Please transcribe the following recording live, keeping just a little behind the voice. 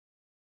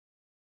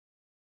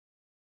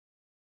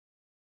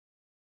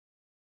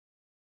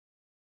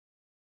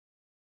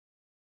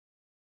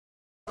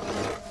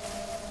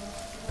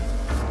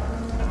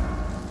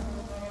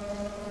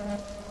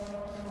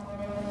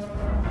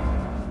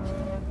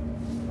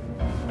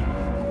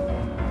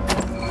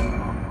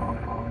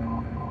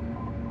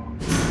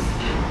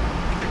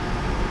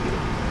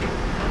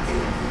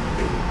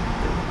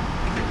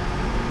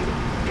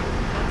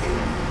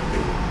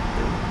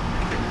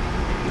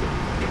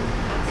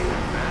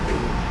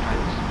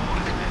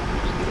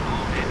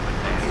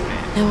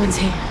No one's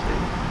here.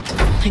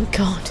 Thank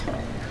God.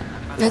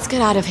 Let's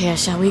get out of here,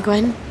 shall we,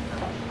 Gwen?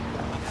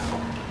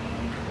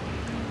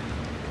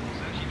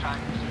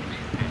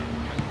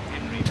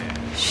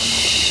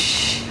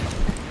 Shh.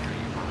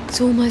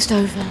 It's almost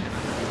over.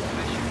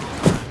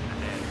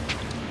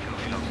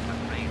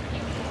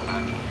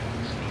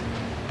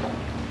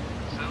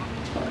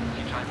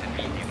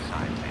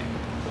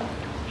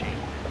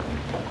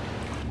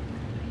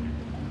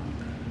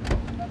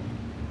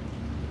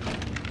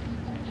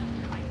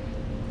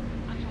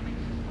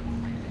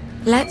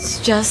 Let's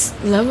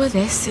just lower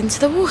this into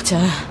the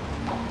water.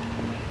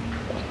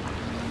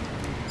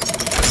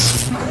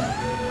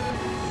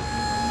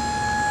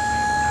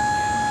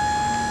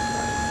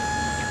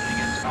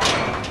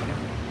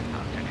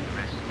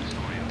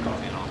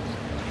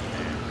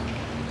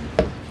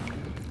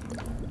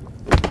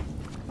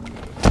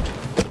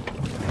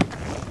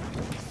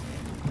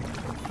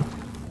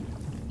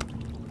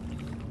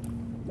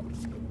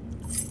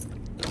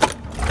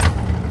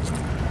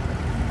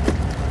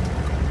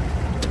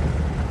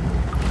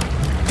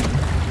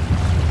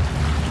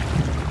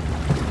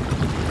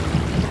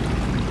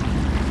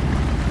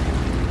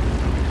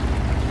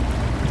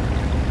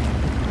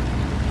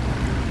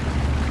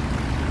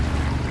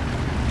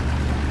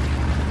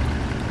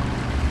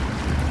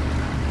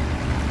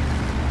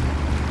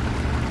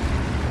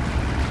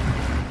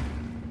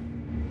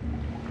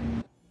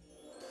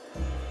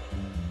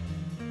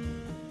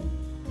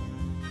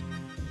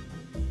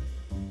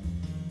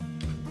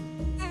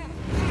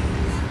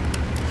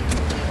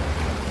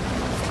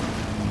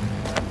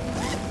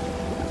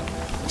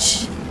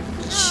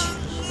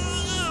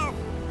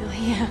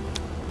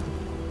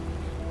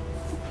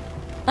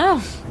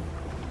 Oh,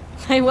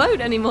 they won't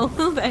anymore,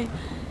 will they?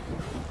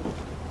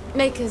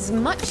 Make as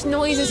much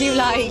noise as you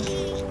like.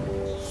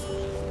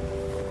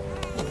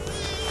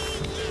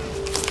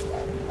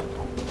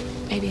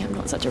 Maybe I'm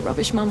not such a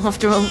rubbish mum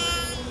after all.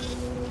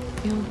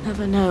 You'll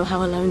never know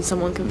how alone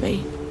someone can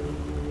be.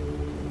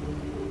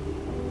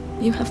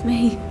 You have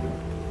me.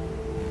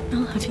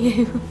 I'll have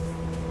you.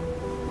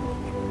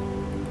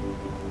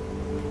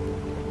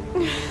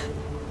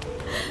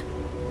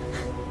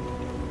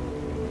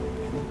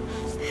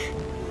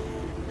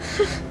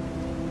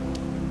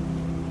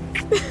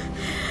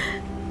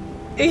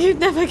 You'd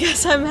never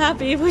guess I'm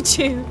happy, would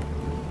you?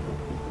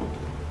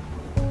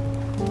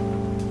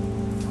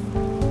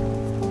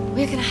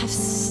 We're gonna have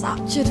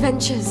such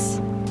adventures.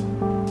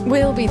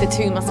 We'll be the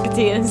two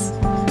musketeers.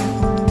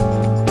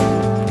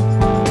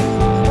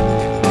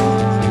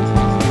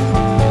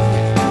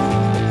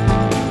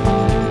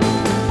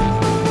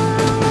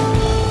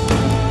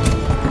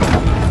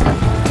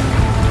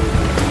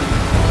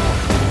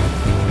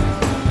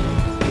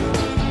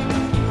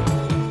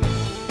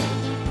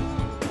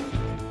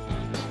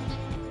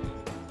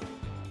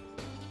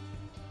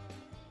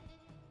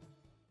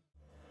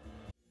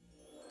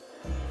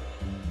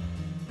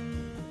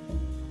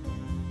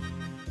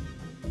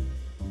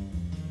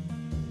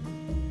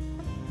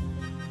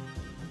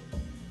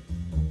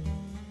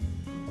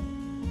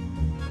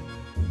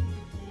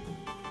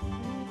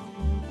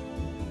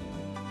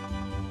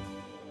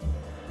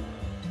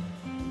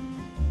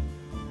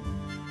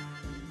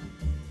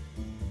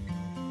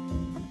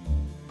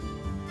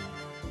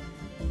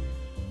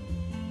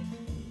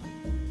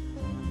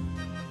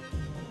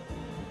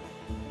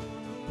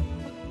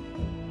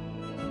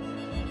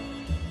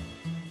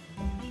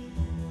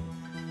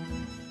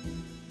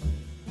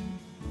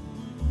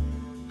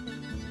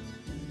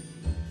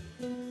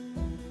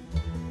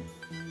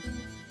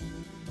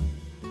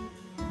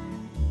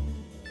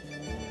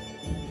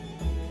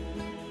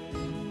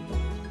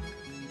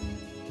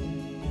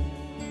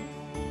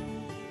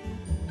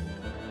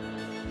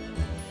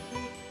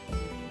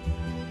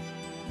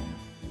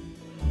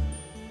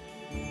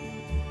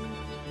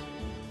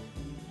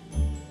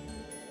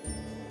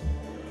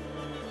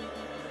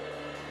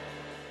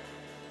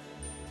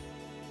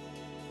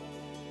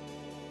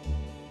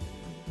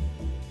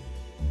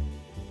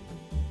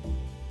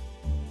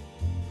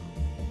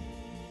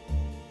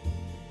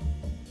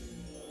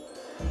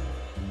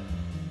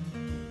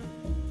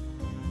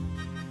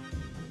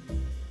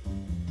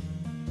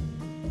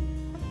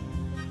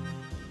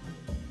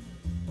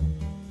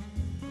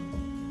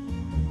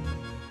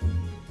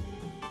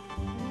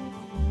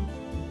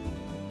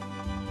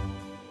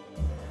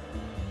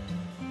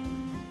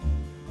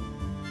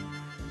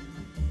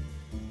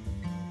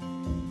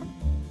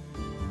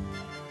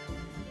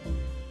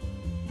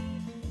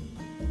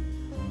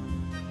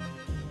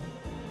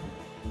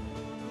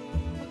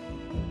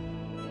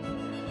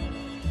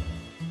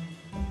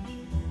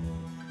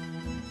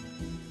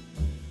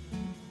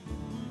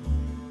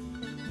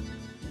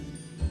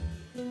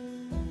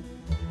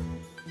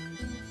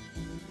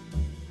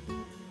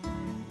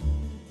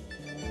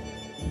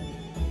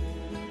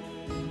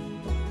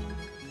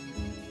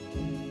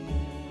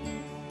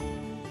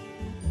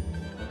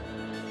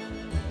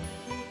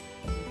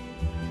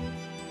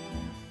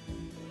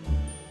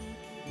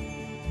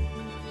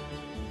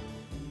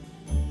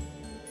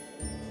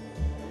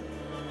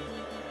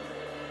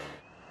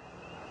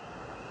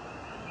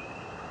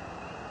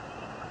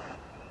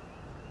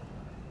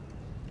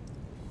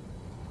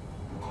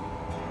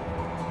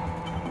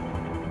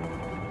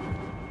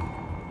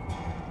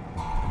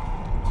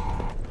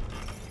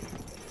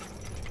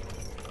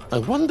 I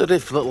wonder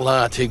if little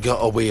Artie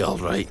got away all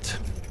right.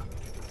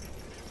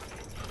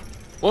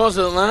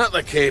 Wasn't that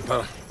the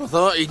caper? I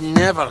thought he'd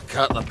never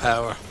cut the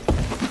power.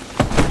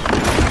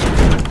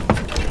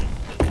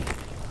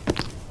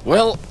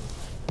 Well,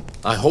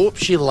 I hope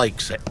she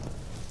likes it.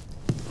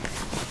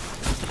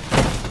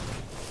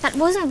 That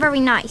wasn't very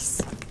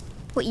nice,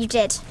 what you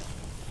did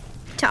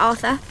to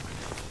Arthur.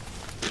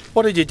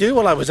 What did you do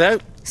while I was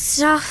out?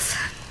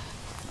 Stuff.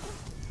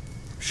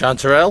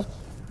 Chanterelle?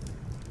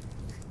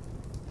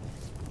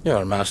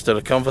 You're a master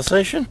of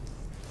conversation.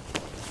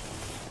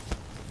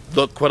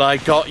 Look what I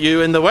got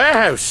you in the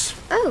warehouse.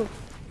 Oh.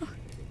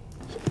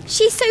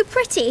 She's so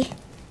pretty.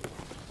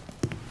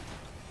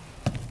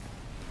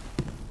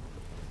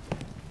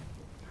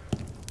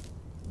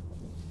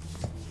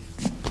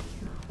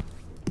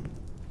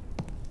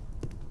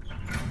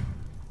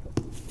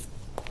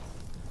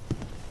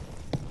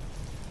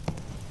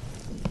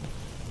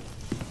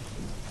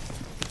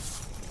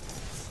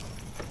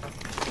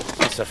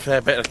 It's a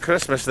fair bit of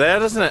Christmas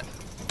there, isn't it?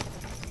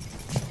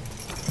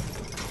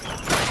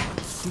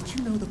 Did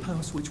you know the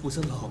power switch was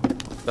alarmed?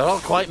 They're all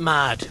quite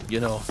mad, you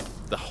know,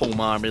 the Home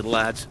Army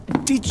lads.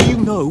 Did you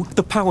know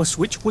the power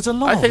switch was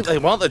alarmed? I think they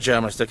want the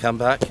Germans to come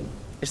back.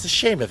 It's the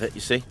shame of it,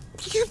 you see.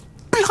 You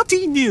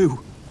bloody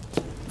knew!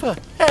 For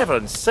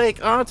heaven's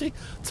sake, Auntie,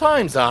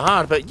 times are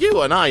hard, but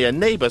you and I are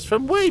neighbours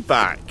from way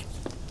back.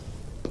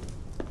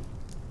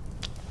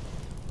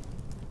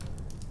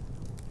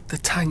 The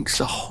tanks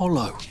are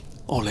hollow,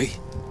 Ollie.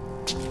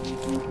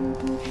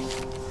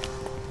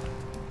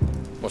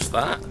 What's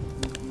that?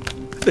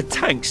 The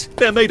tanks,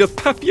 they're made of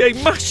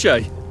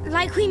papier-mâché.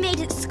 Like we made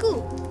at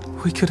school.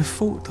 We could have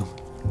fought them.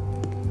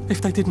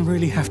 If they didn't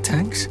really have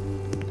tanks.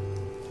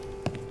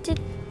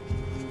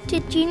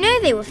 Did you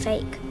know they were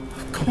fake?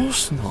 Of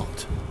course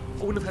not.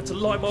 I wouldn't have had to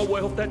lie my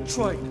way off that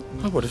train.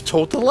 I would have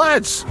told the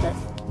lads.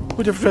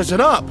 Would have risen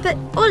up. But,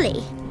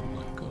 Ollie, Oh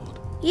my God,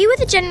 you were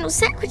the General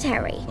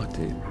Secretary. I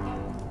did.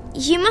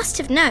 You must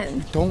have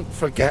known. Don't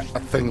forget a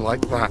thing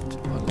like that.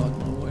 I lied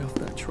my way off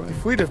that train.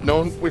 If we'd have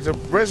known, we'd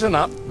have risen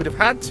up. We'd have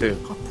had to.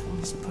 I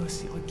promised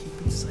Percy I'd keep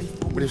him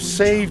safe. We'd have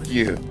saved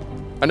you.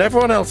 And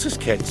everyone else's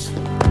kids.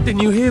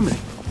 Didn't you hear me?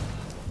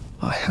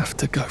 I have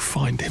to go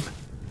find him.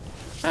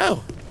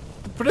 Oh,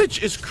 the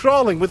bridge is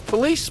crawling with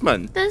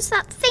policemen. There's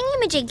that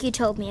thingamajig you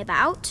told me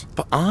about.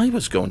 But I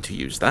was going to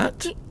use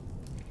that.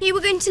 You were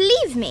going to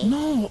leave me.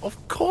 No,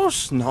 of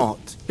course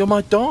not. You're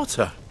my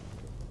daughter.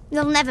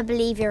 They'll never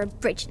believe you're a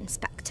bridge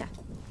inspector.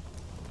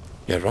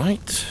 You're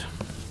right.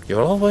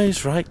 You're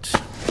always right.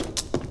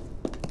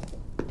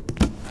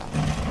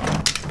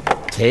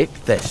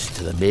 Take this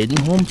to the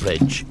Maidenholm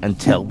Bridge and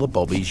tell the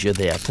bobbies you're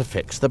there to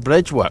fix the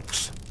bridge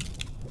works.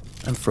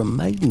 And from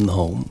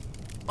Maidenholm,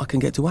 I can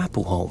get to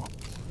Appleholm.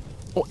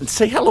 Oh, and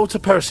say hello to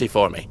Percy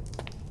for me.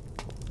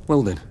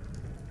 Well then,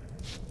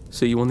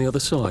 see you on the other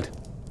side.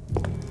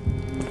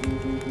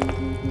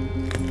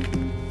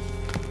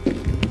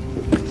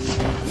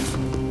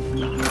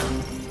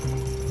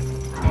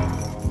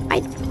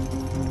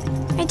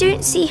 I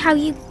don't see how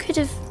you could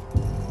have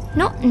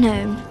not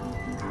known.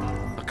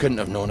 I couldn't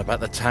have known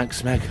about the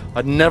tanks, Meg.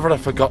 I'd never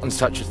have forgotten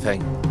such a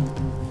thing.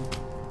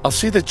 I'll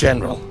see the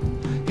General.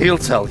 He'll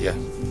tell you.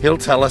 He'll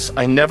tell us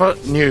I never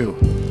knew.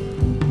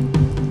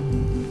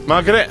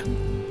 Margaret?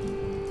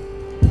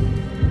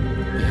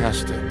 He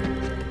has to.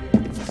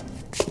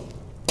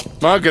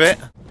 Margaret?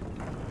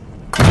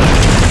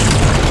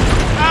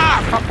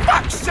 Ah, for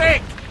fuck's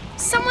sake!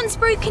 Someone's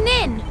broken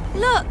in.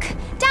 Look,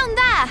 down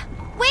there.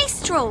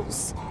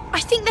 Wastrels. I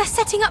think they're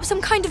setting up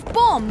some kind of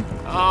bomb.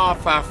 Oh,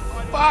 for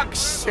fuck's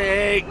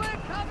sake!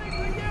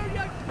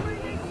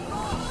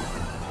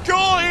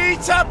 Go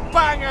eat a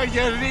banger,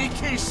 you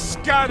leaky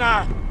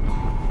scunner!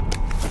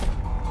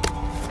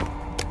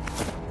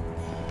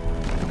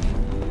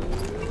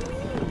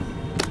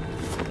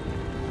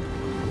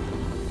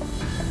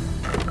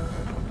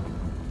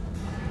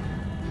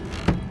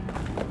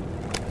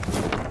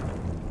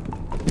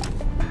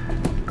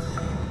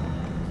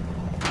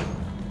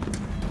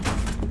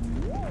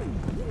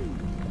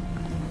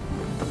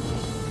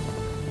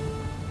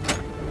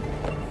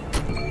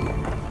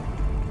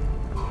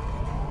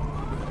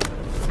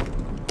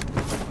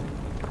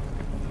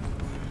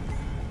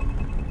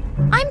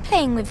 I'm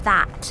playing with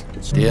that.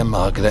 Dear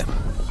Margaret,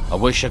 I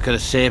wish I could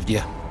have saved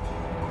you.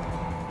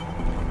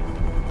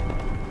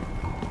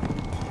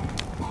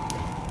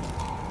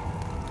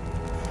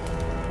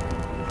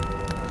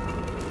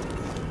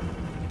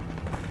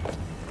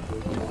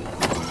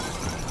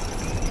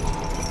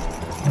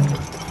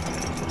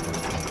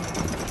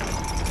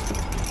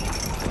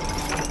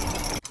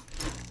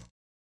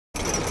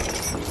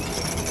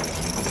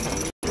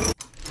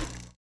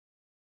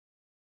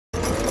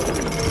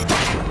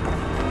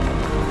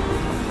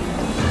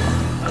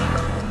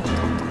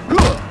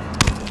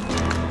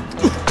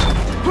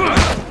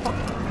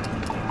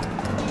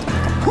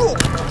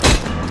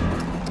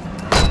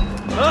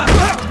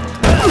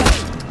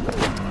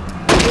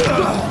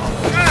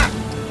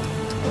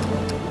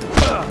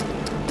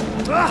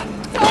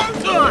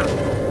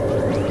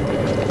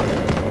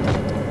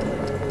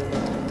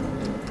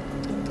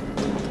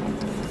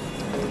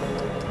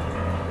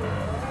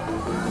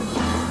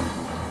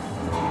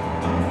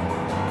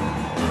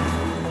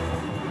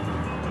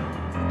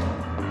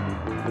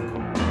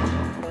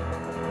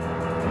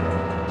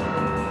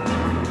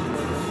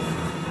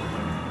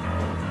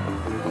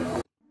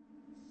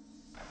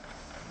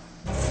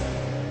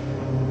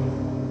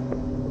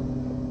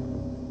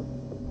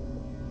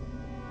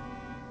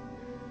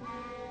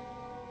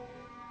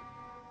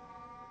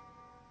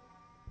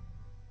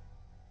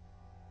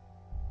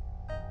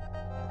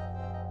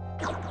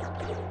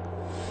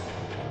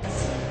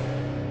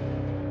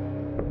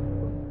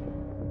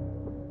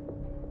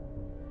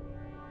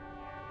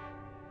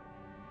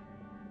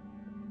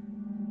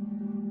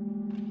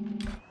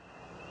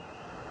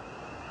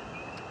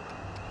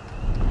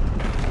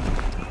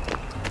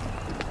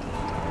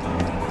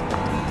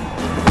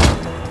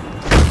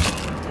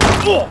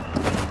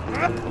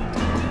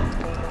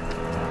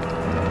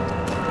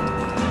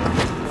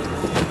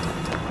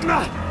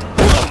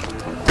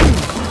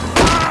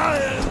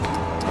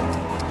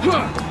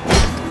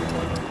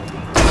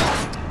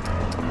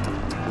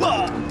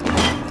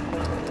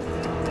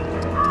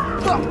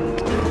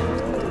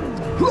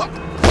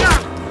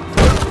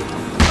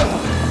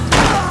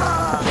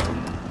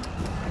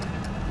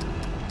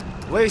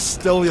 Lay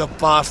still, you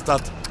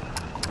bastard!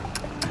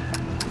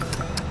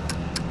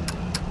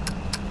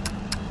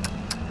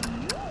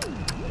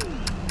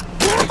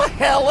 Where the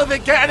hell are they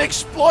getting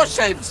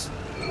explosives?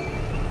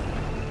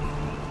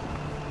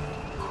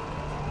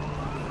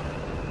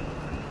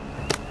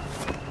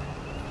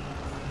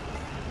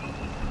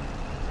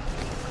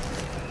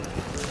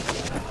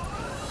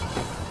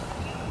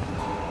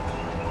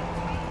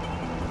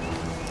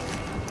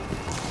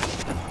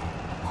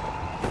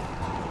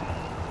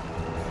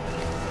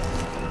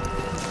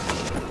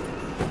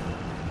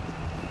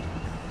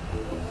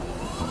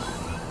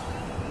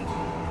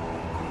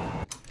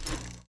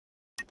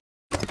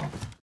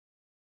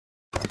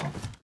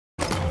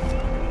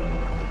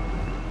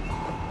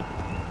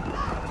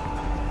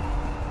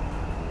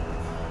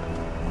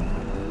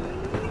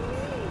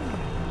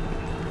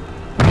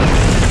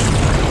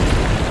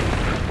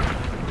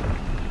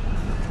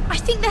 I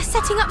think they're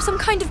setting up some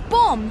kind of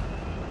bomb.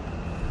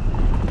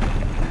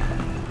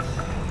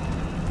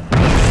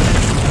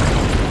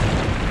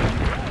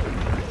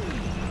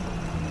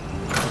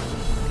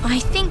 I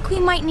think we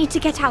might need to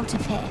get out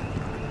of here.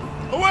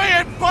 Away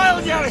and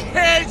boil your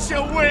heads,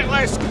 you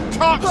weightless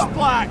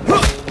cocksblack!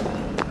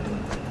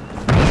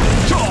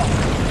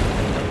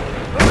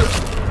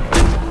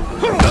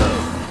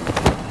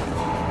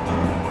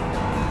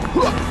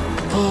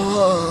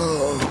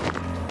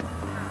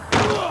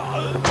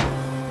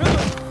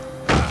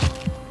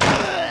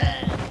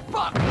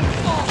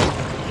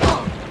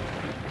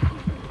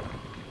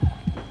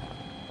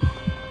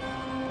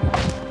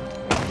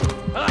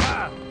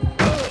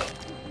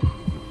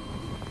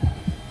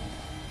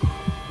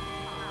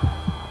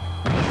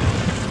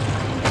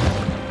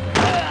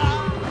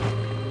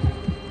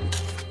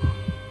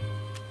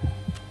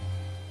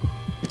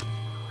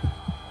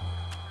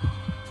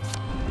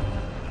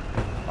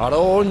 Our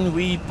own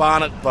wee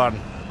Bannockburn.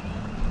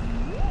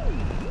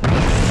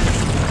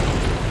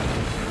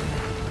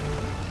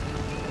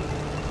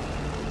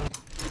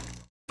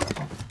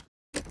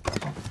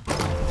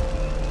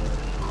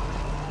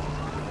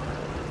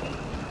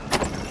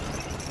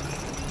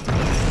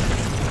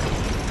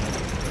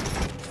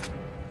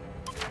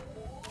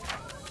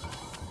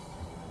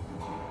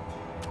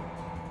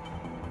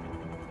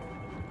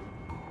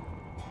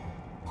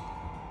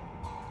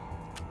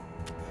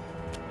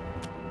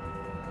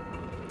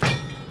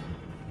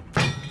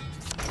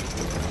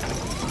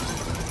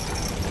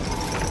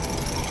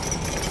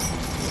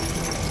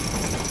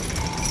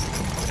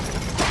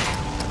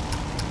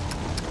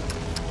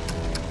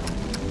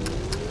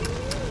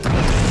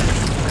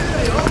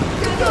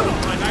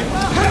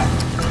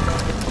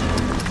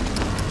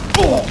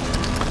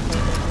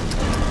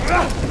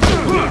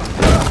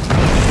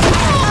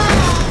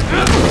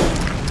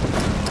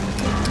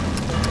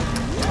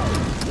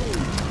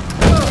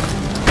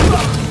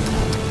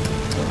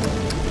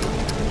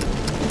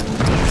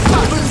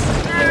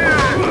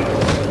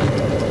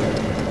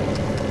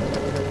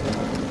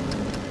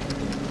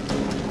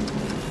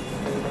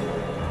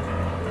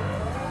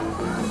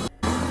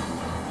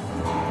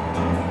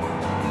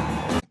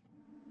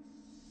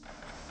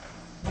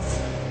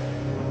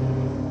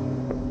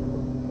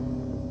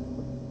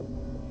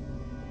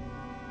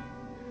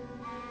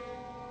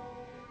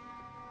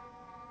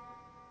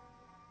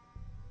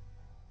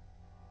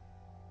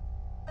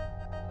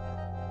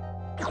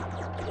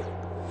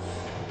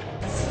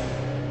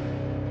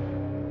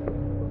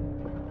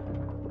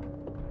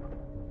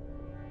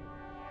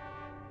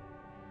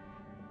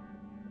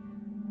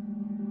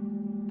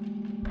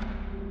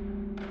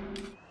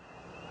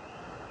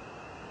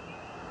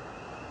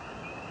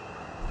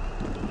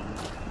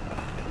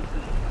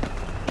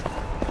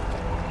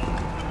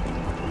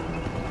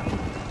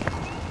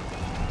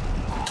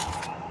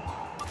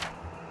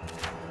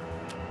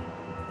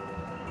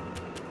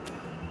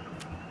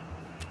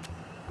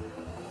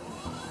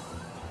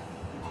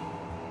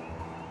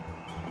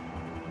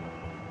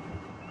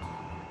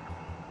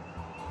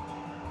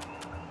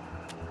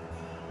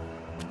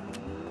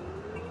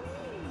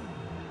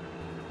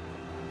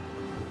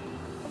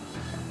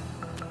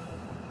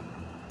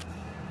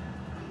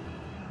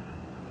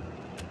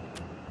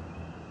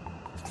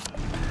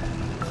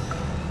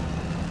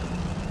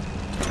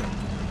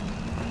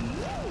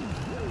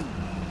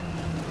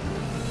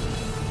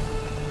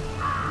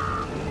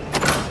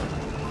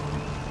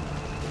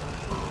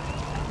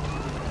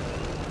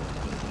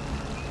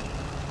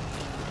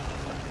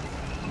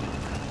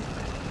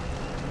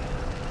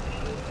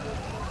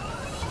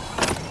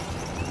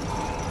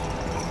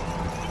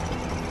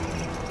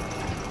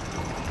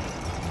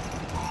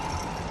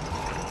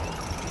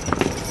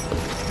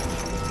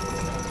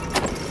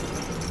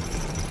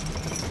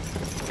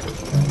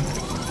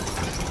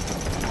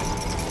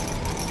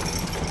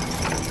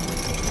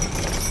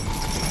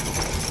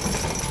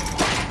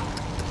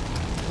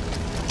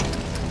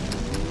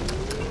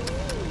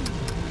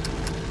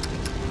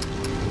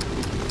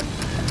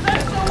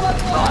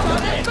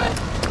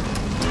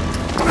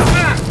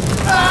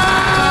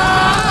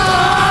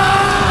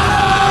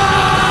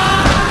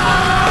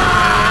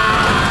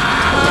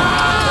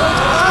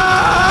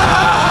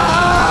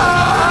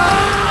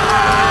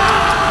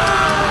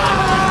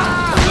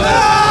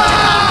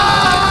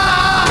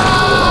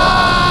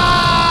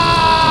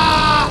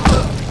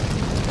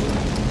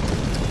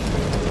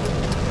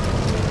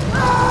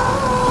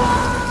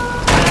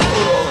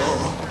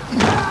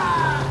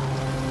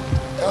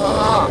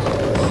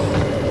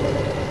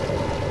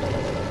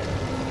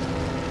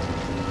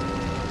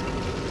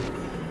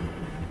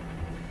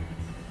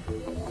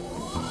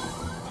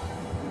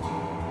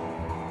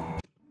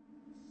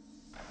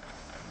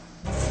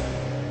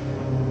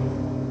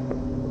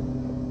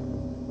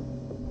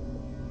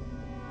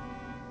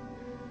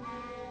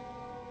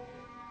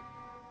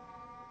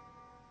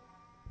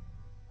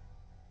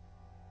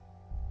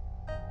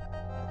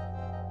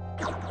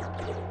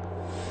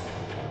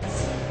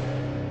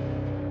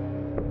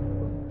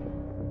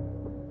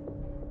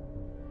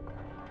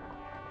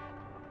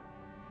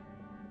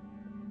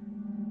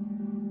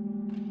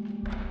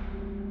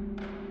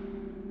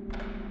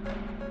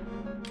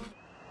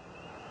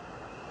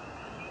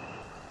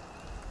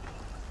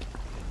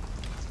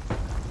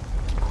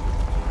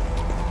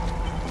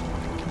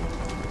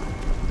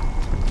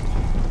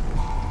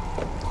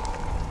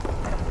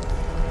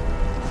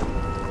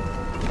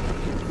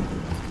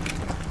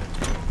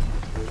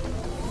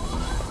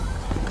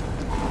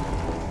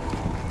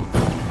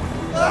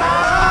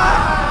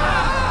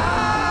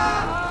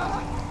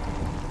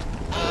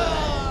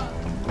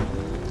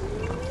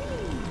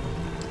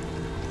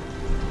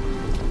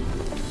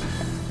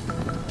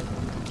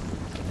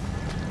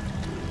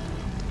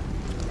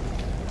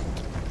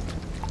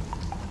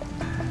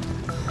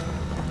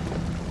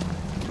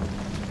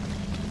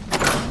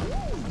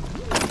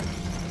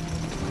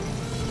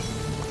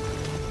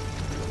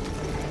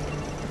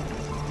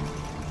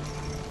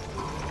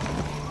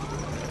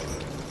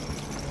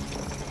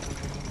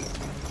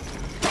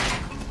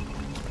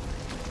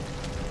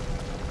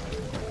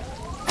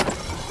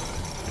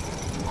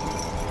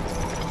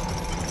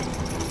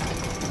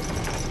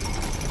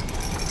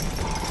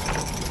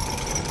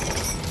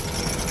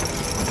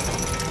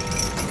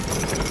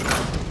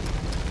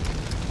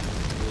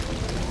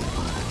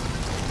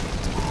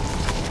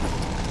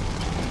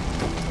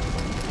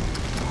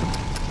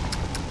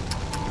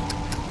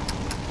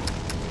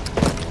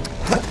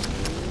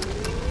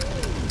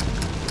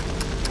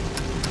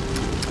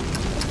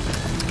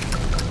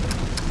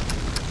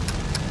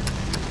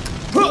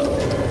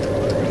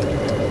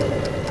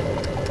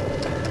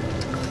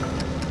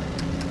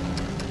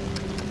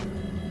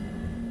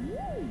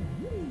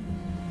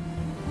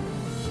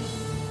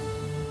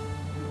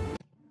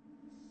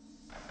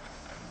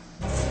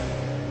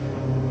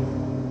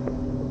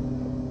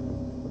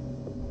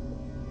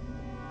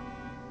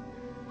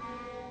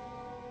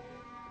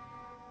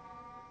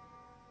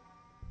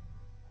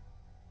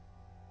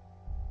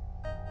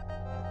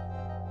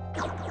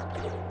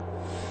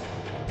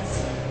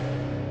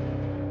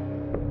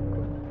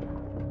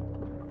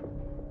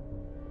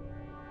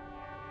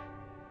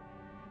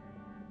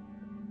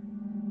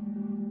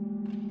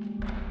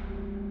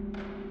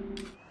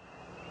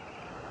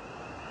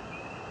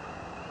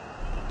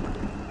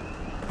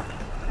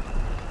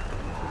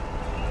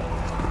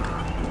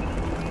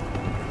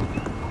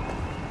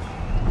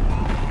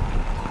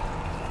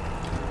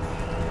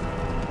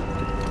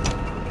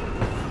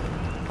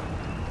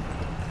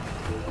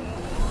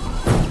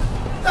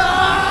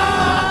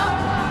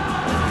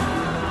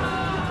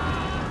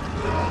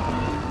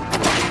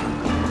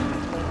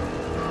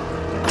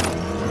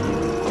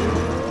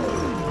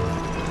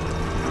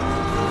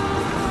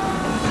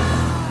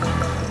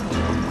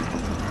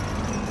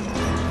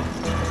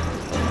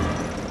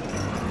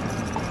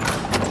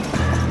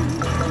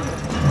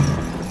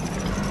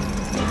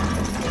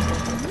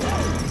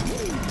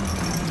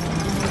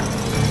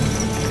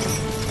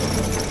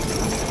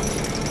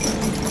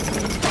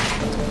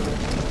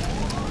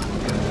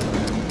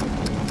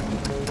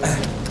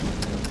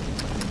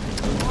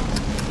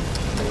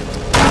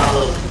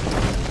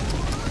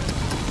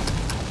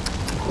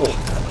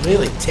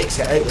 Really takes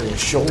it out with your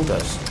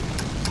shoulders.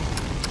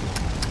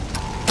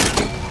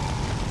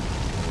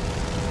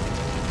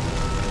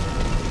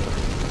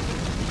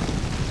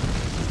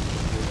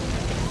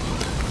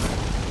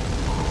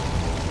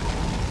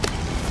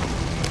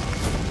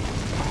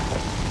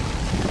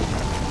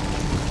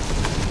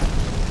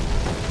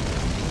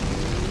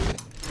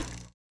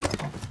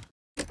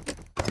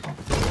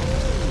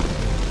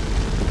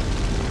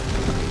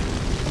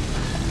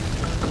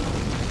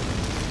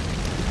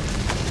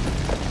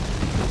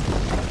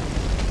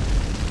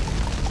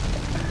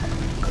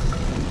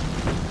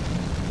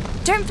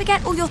 Don't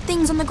forget all your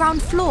things on the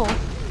ground floor.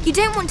 You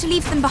don't want to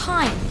leave them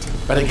behind.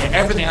 Better get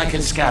everything I can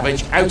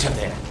scavenge out of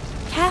there.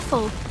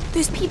 Careful,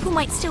 those people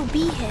might still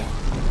be here.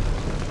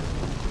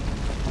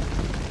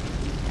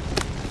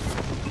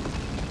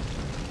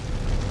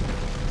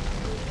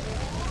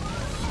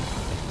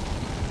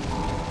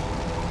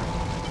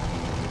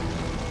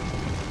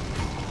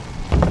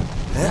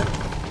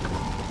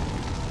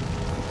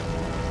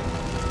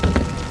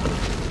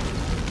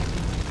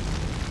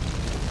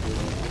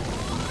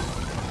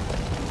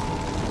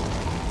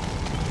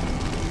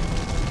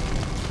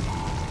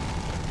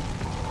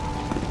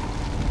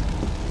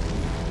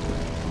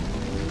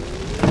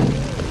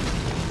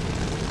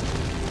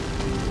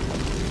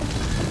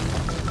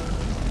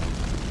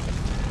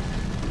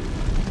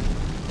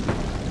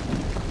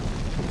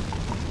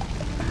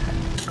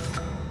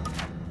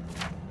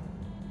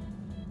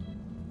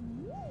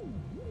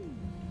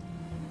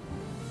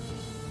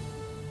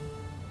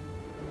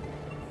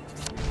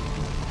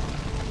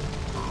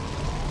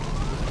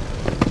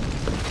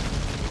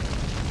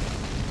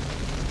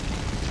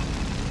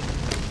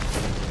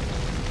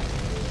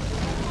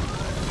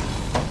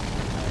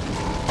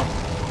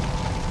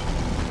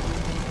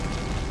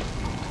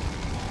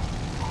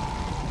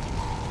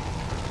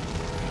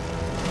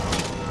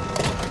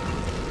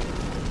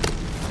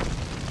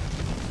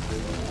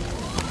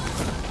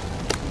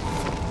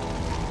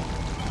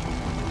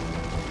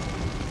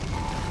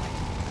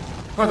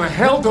 How the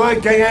hell do I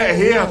get out of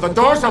here? The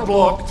doors are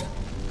blocked.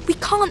 We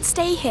can't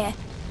stay here.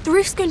 The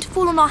roof's going to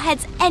fall on our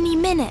heads any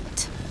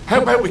minute.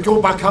 How about we go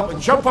back up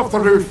and jump off the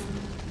roof?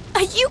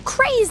 Are you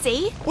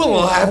crazy? Well,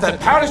 I have that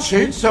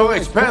parachute, so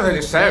it's better than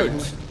it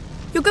sounds.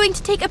 You're going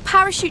to take a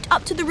parachute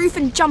up to the roof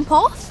and jump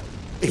off?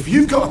 If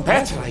you've got a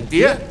better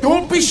idea,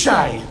 don't be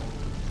shy.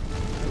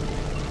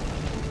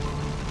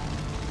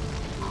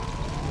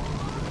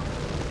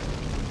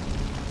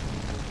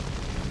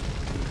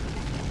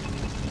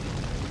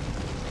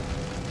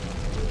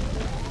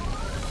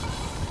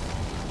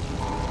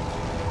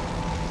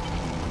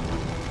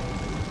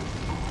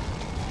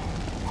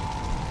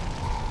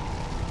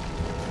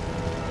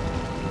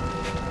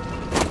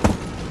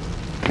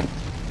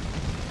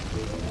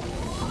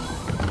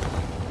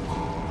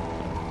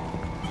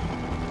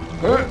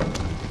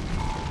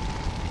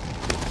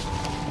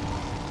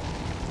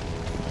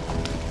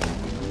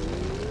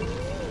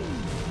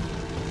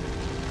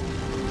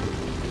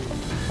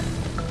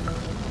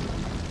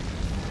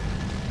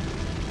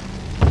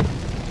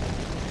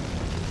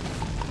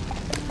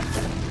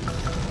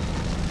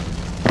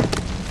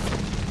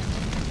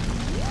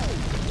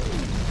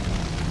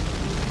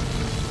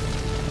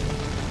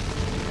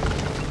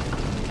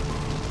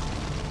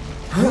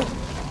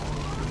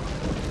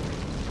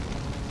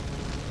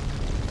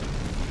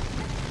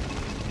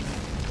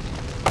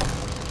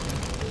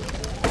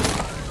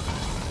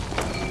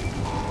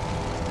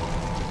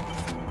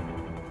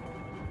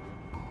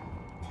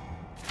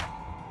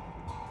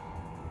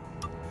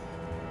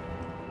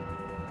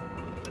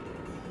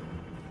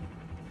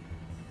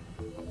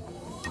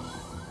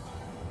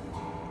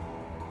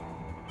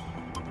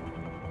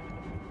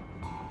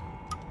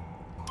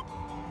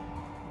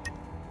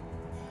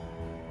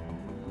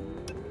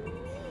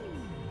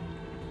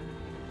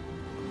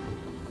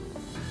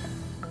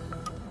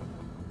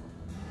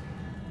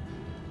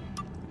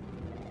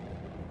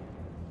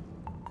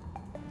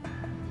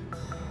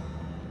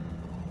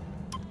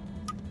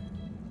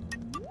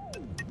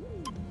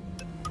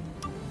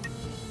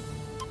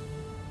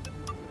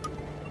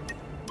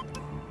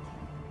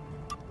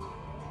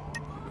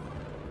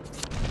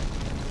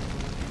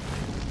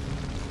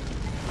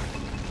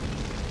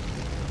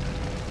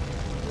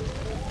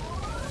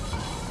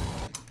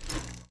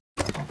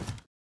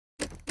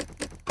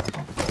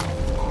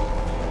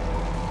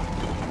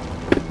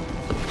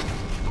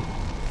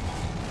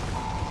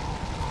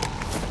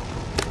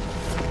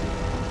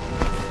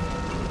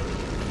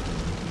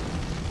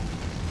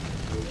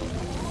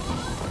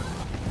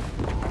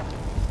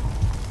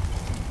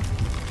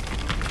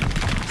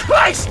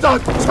 Christ on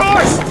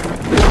toast!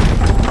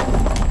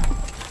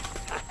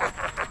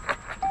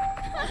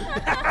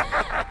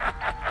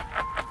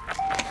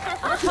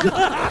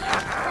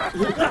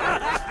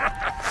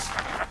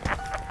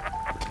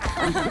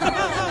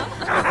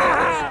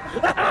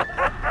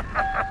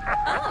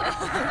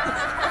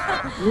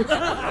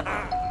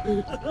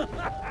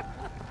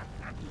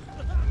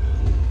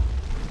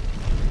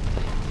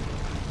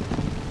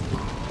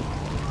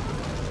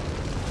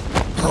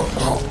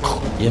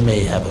 You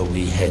may have a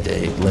wee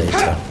headache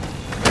later.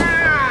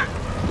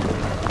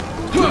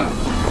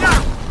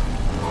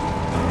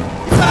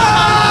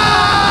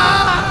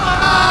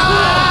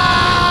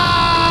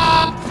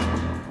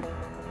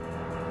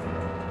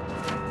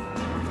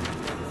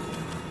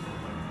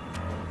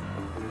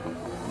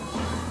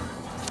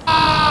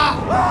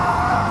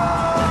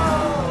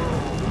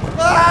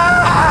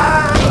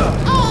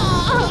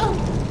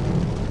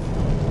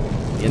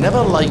 You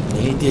never liked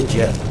me, did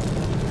you?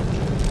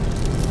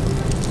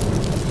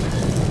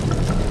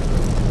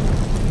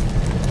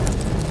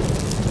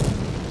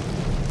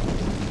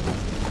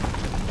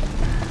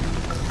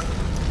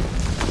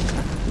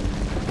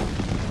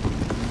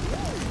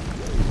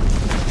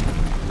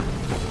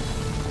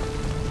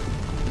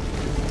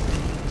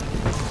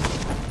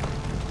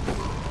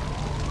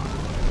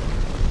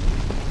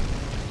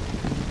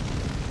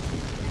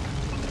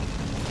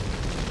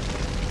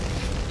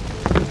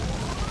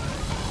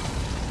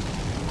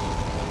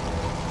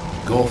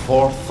 Go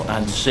forth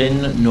and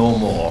sin no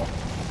more.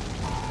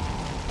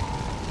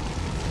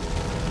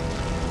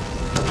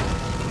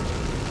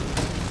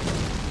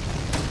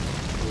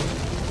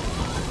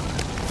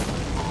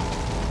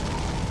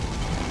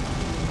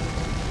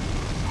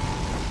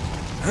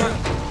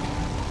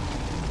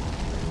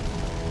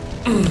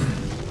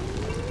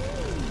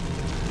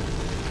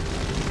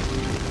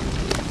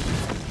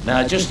 Now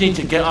I just need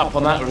to get up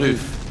on that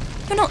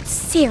roof. You're not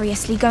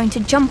seriously going to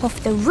jump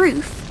off the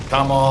roof?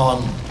 Come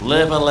on,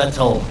 live a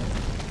little.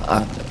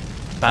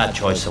 Bad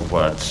choice of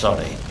words,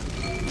 sorry.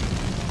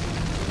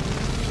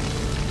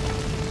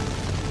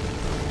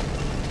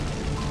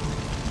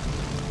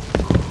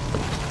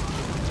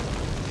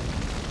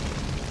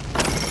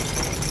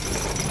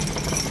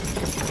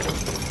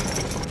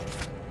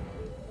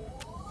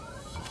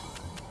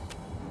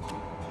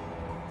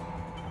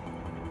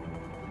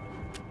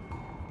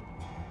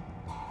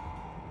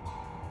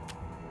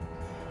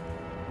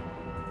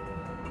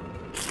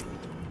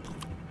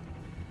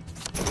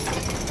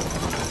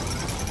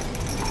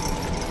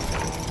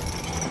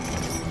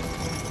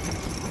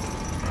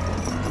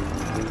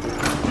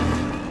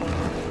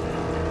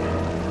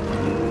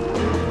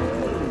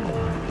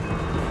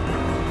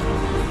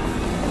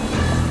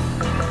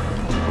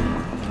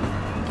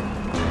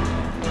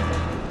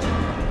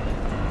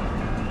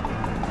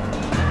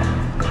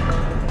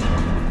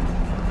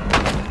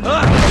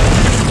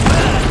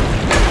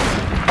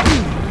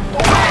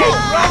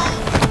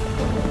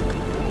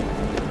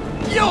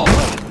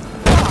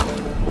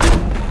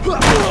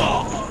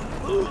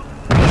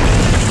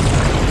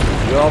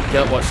 all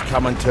get what's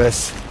coming to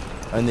us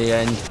in the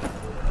end.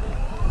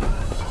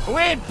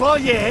 Wait, pull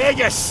your hair,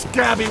 you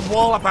scabby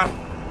walloper!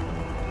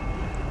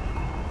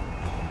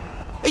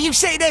 Are you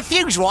setting their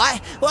fuse, right?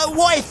 Well,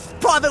 what if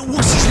Private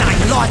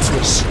What's-His-Name lied to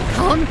us?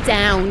 Calm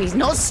down, he's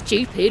not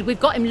stupid. We've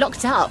got him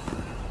locked up.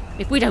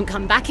 If we don't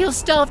come back, he'll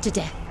starve to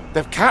death.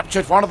 They've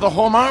captured one of the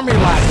Home Army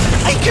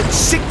lads. They could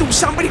signal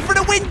somebody through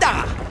the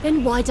window!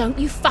 Then why don't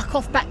you fuck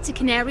off back to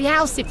Canary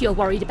House if you're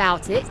worried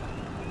about it?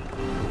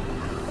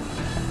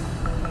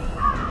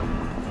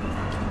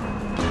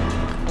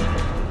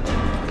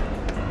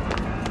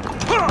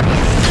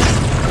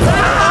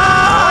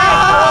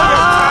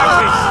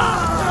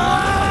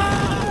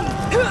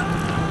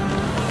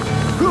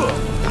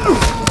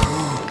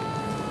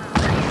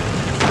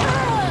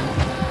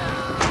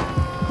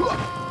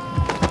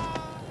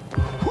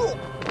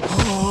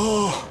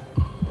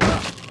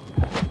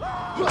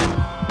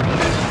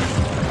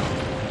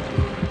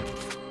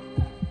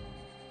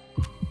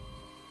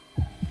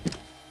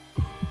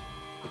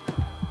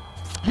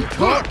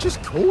 Can't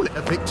just call it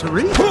a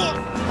victory.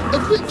 A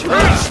victory!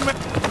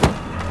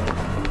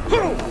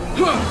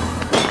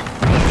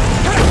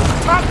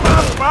 Top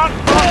off, man!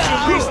 Bunch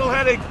you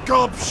weasel-headed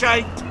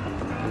gobshite!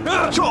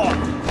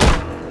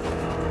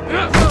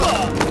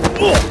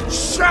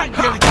 Shut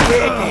your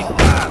dick!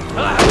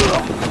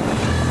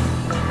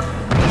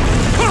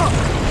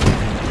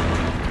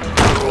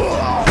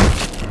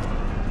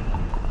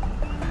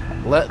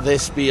 Let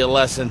this be a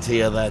lesson to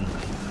you then.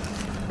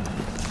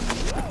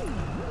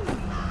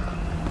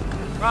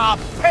 Ah,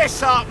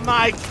 piss up,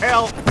 my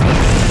kilt!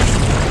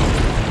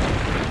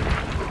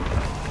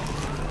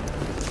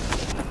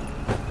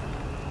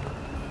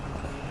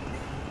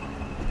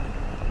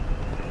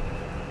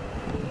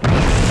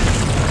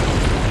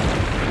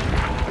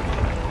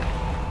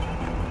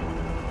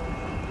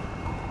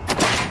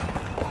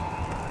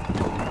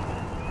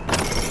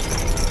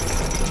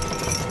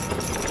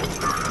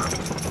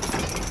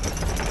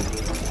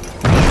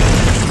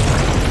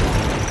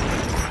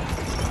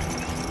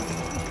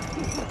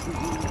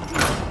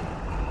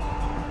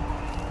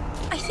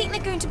 I think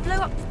they're going to blow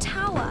up the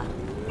tower.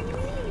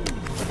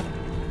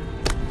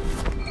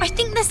 I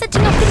think they're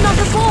setting up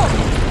another bomb.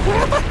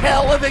 Where the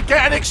hell are they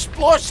getting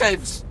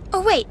explosives?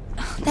 Oh wait,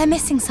 they're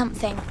missing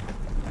something.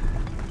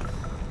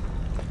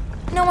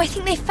 No, I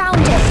think they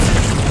found it.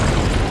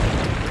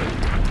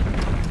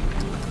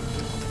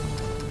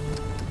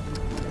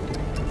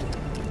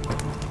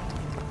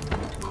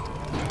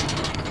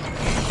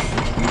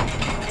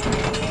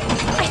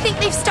 I think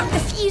they've stuck the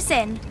fuse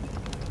in.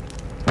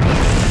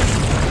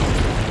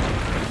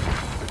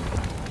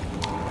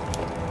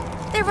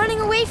 They're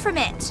running away from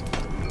it.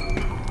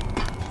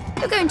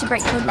 You're going to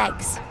break your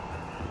legs.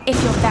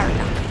 If you're very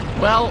lucky.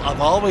 Well,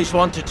 I've always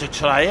wanted to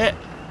try it.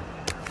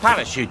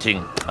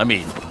 Parachuting, I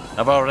mean.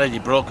 I've already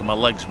broken my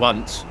legs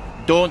once.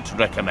 Don't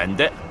recommend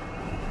it.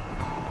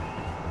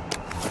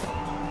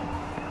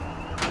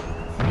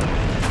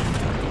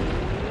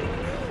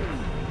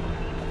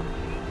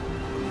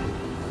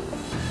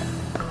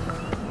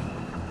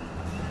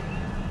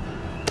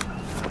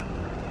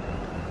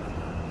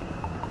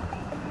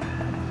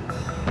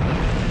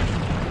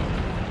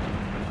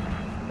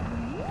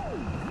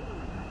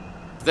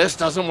 If this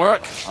doesn't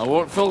work, I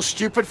won't feel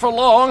stupid for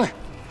long.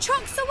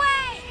 Trucks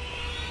away!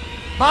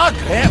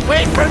 Margaret,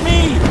 wait for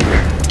me!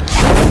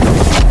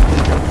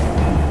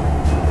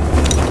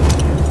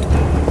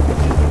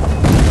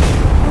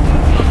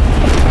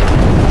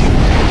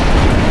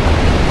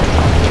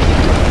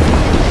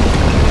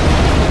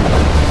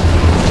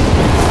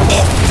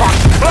 For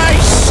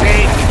Christ's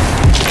sake!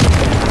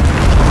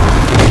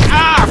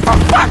 Ah, for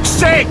fuck's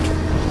sake!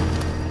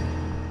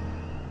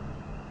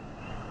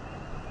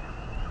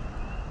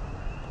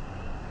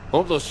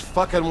 Hope those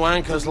fucking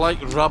wankers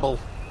like rubble.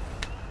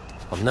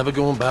 I'm never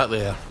going back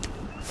there.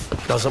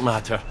 Doesn't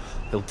matter.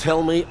 He'll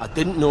tell me I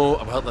didn't know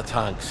about the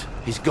tanks.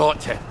 He's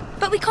got to.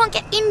 But we can't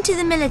get into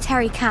the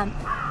military camp.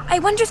 I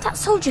wonder if that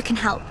soldier can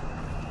help.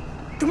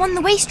 The one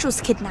the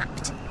wastrels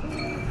kidnapped.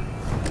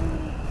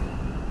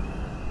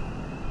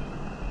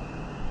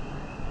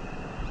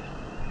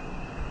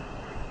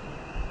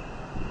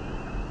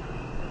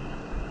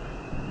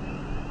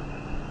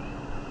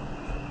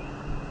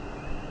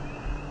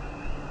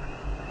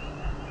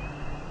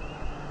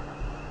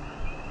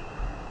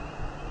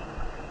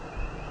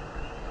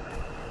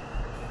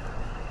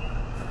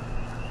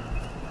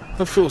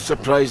 I feel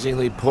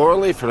surprisingly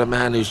poorly for a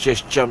man who's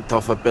just jumped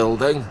off a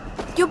building.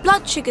 Your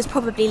blood sugar's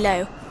probably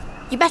low.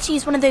 You better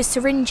use one of those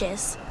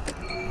syringes.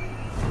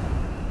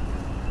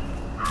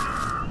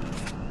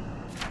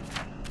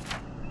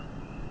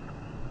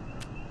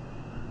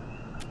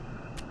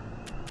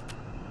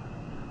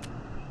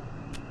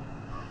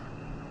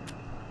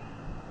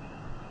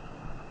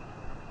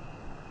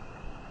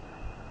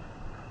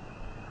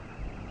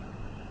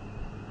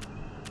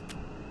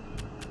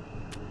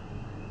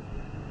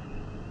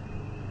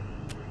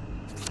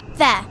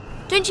 There.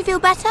 Don't you feel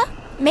better?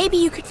 Maybe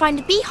you could find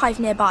a beehive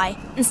nearby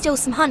and steal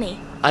some honey.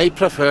 I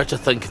prefer to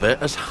think of it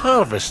as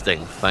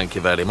harvesting, thank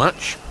you very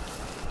much.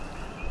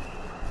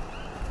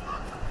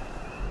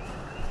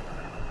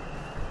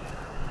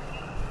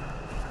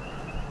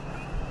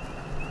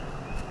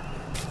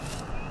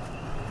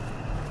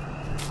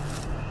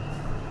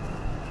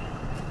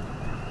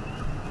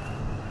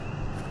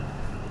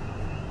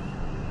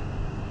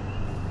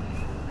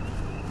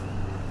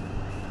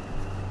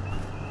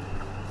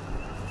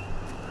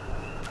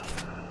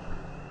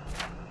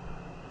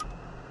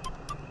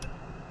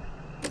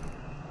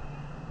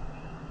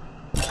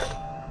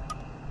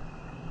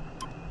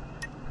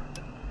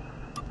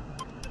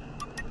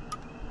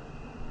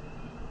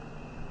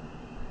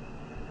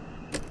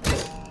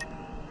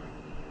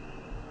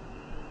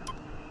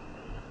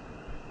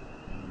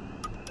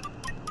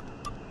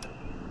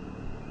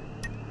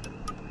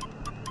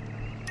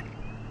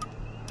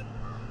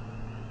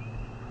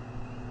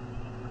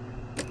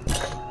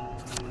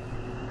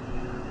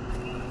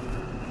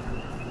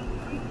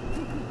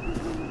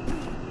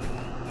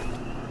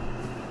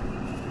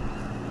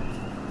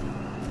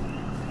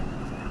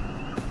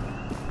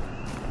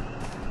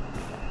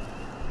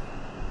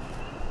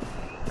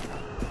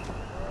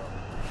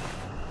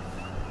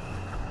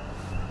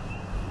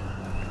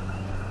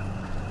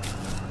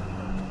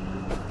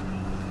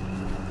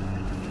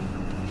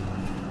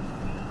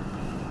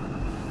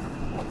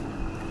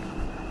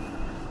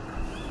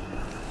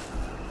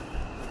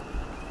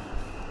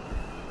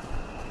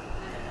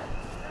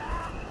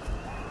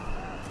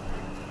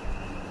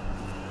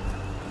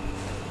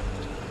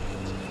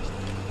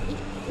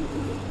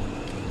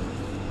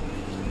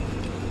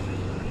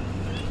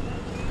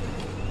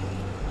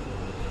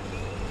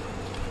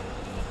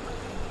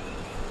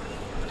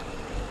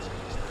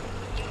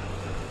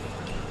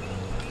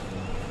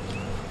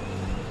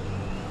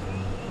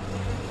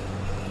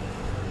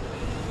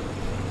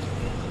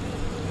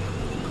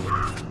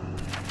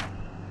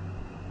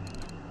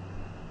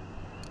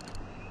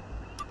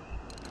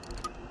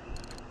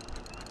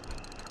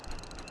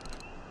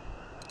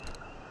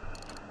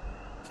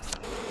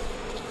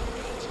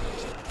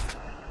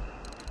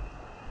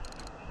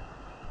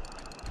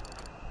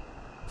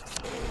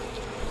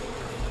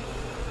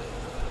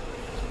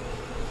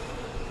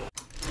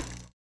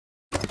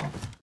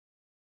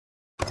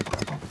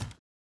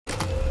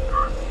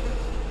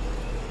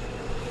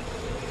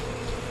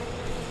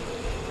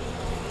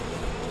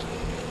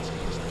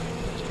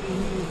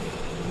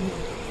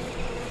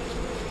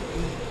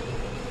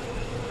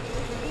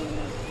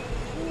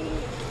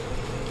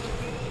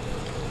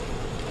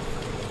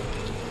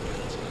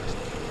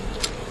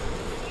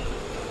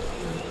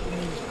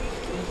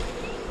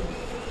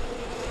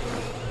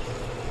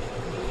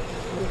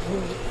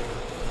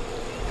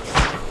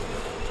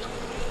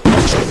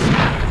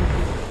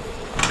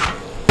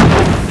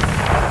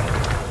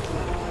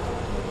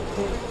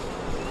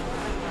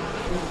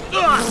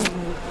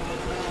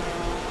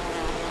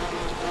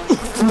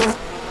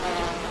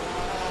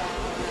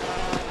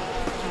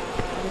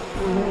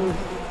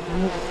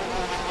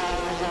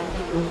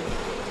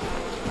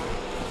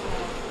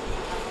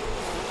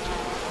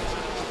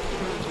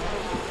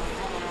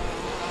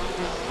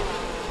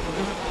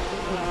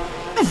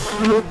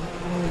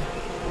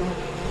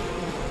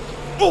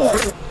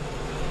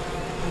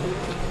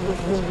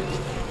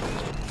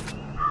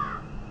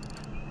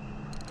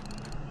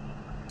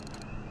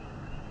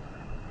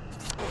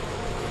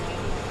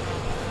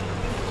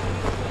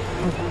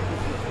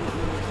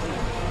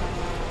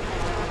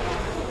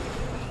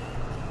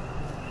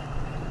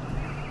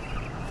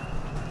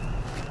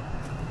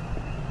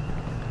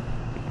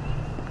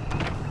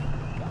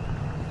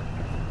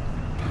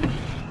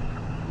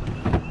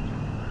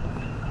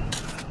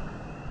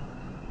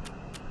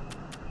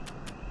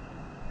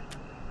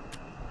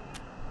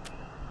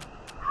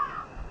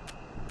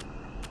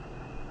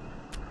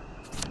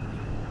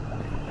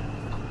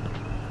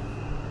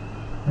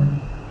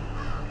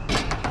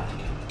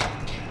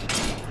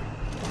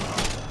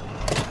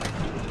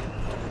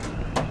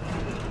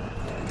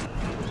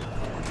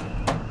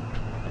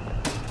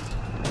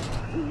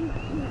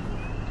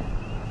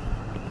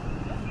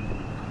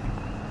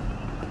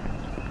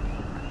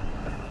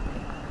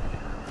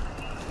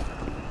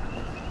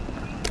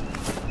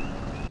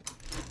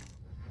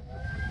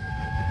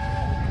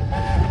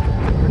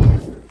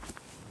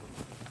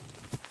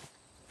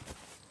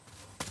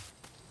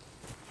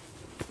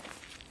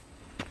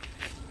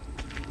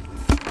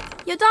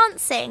 You're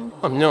dancing.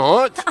 I'm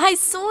not. I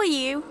saw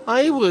you.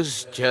 I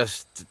was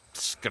just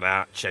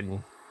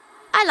scratching.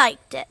 I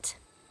liked it.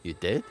 You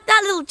did?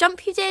 That little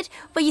jump you did,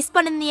 where you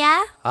spun in the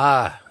air.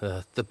 Ah,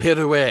 the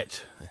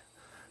pirouette.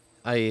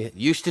 I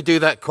used to do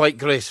that quite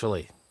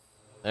gracefully.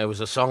 I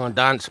was a song and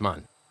dance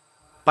man.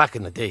 Back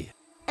in the day.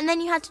 And then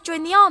you had to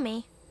join the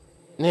army.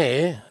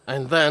 Nay,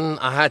 and then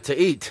I had to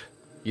eat.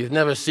 You've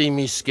never seen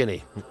me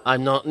skinny.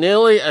 I'm not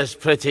nearly as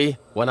pretty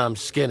when I'm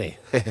skinny.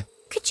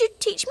 Could you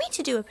teach me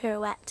to do a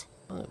pirouette?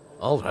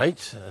 All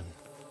right.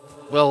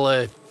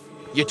 Well,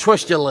 you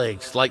twist your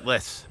legs like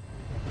this.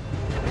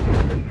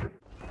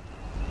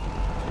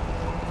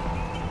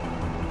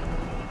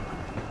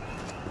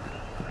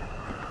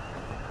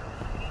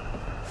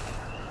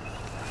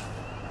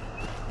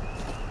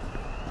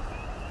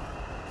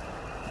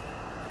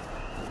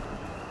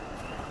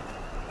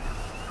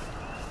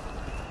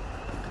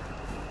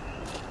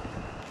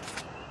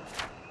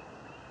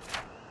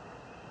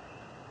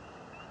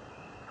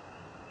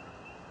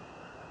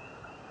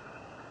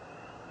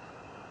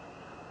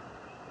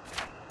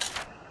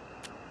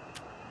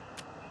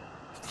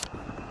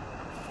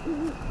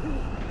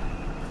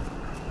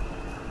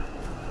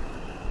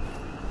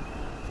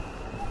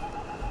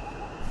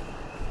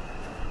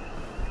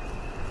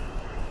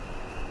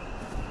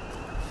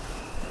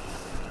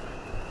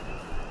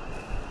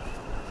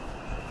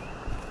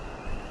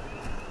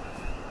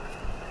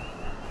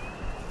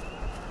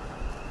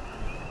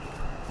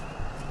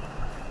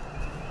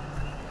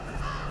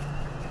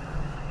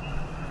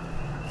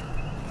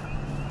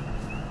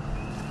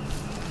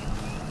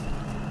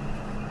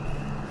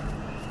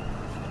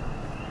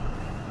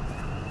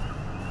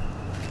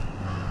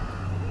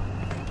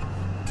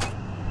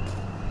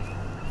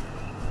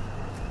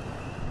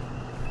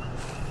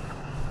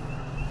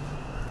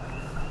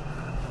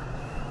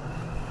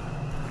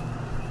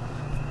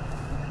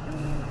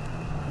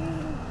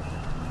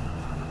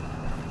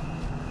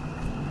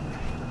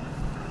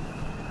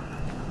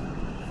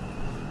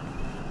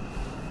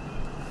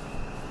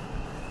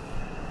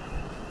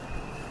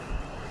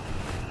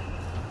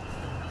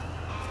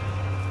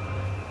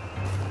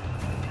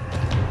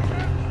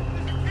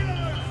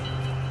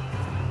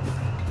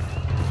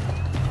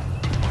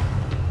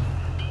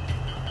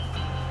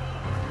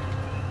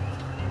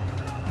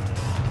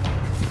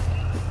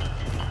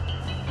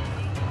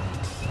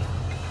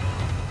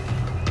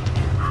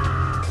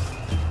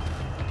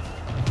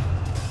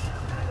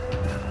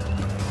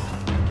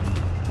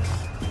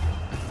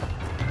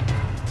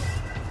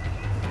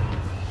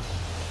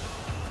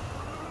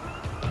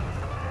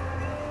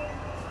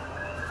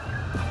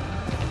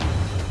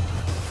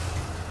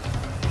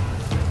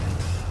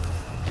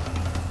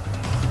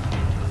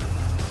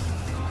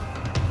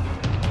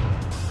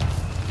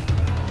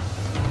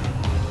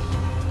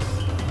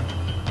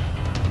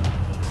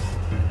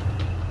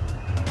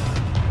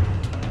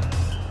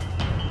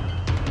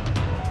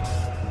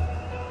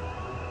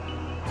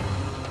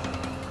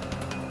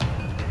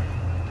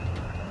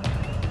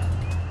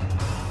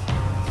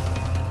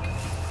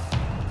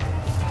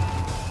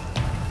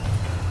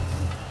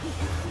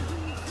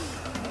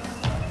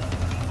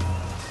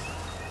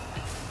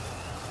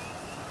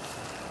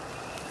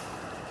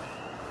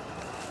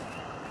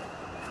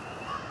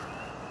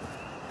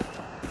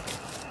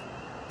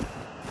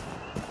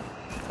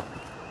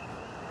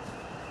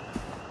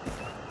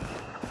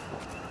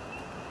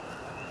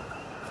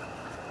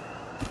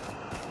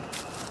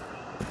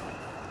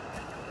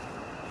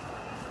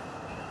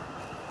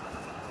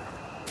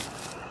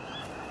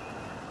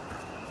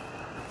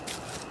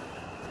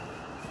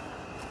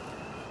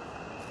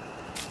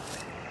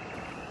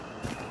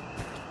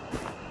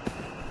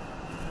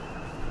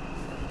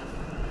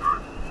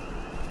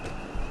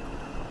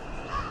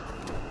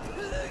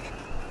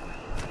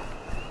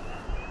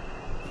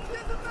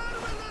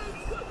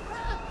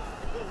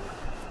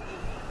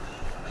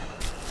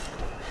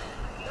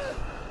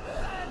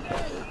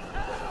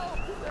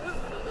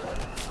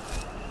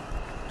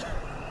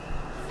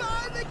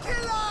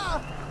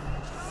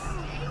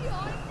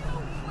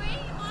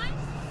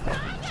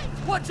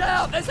 Watch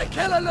out! There's a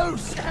killer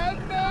loose! Have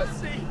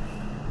mercy!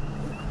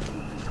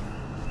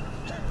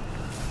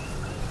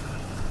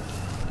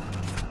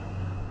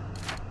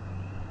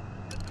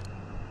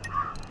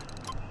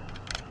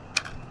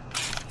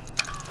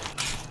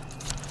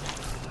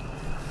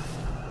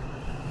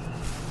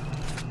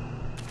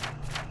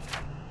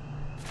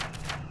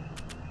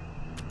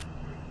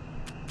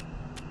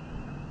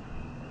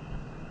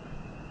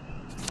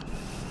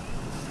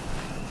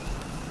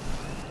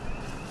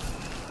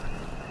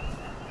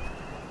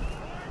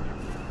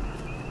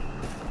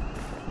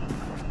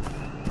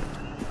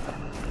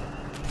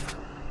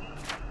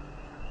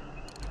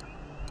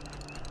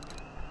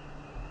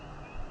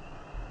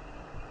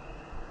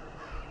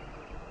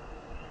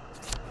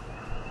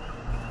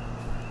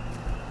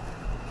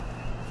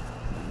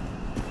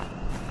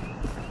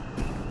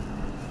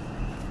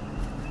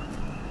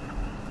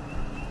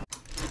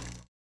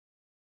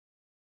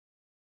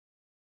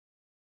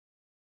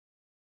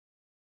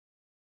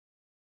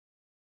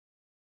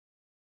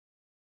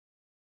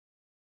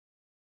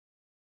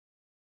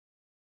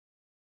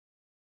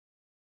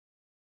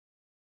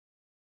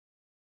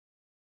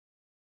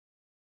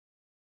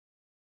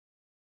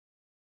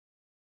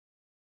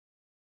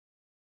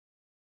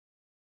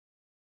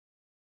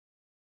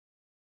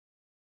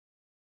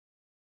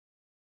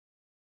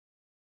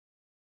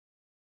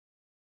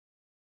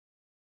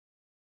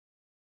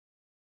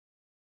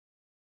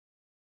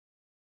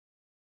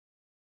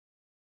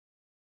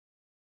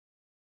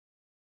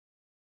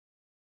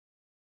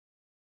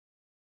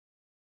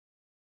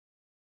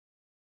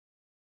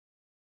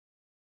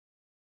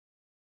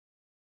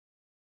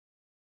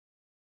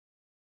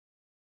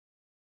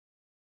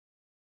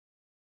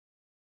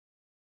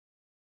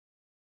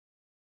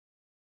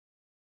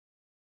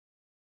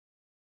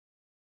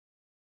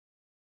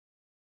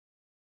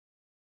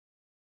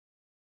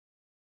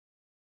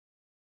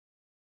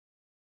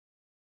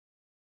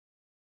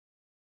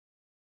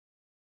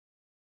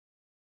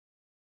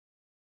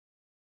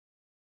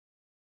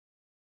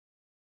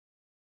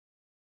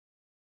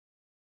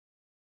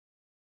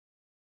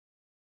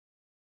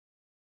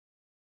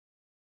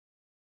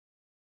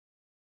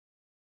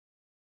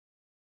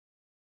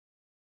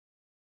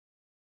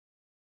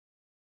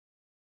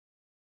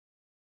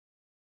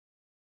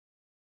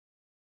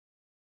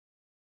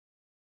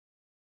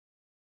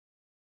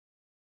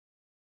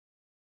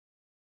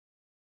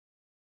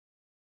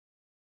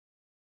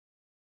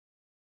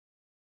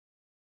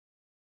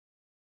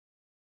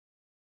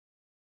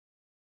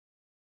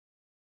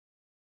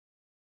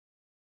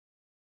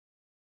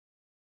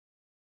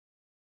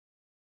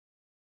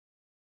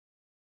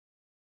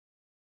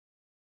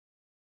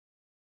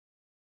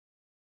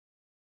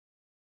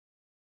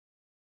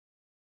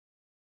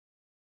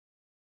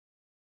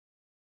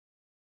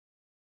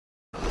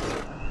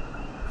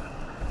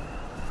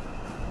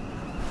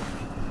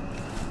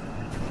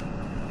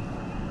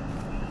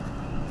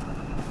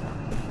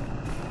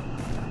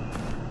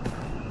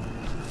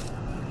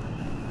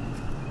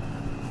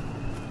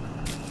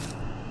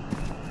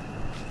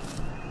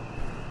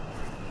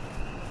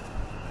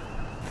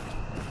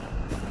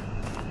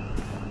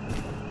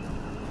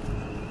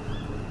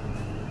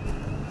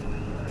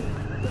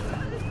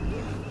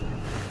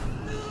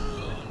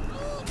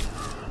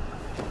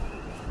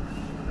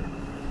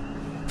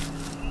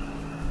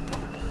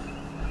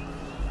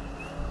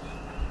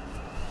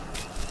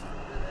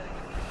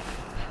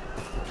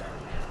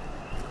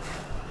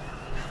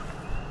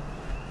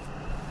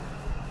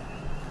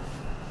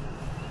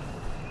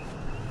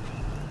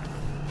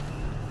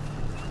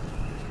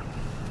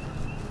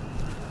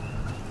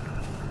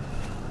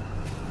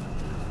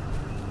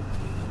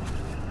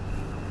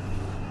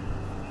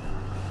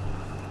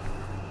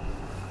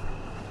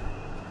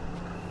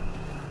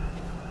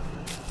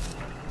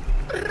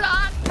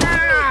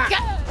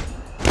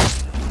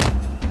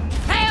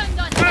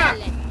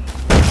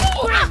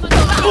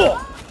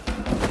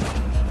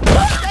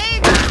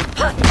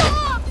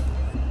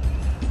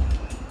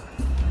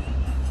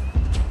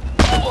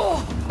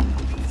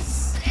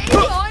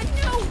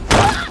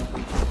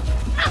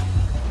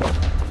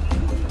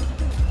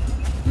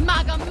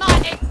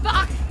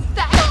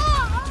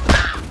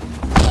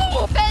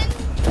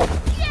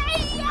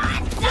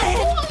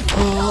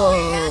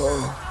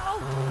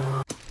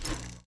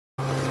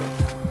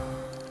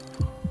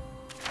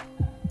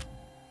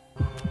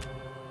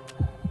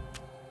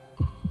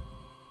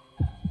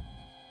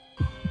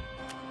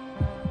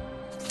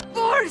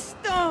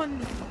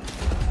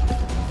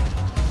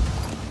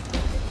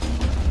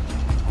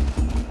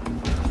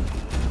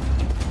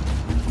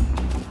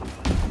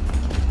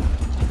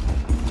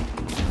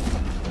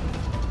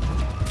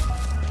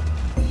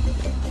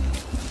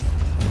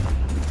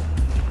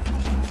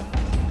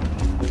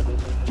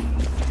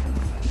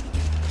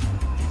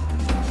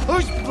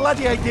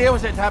 bloody idea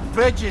was it to have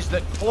bridges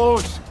that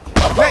close?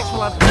 Next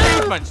we'll have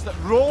pavements that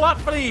roll up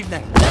for the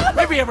evening.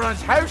 Maybe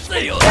everyone's house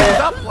gets filled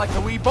up like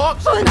a wee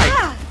box at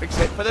night,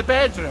 except for the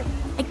bedroom.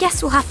 I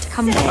guess we'll have to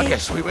come I back.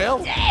 guess we will.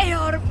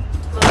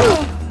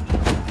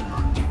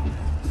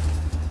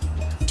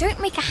 Don't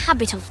make a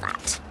habit of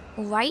that,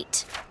 all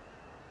right?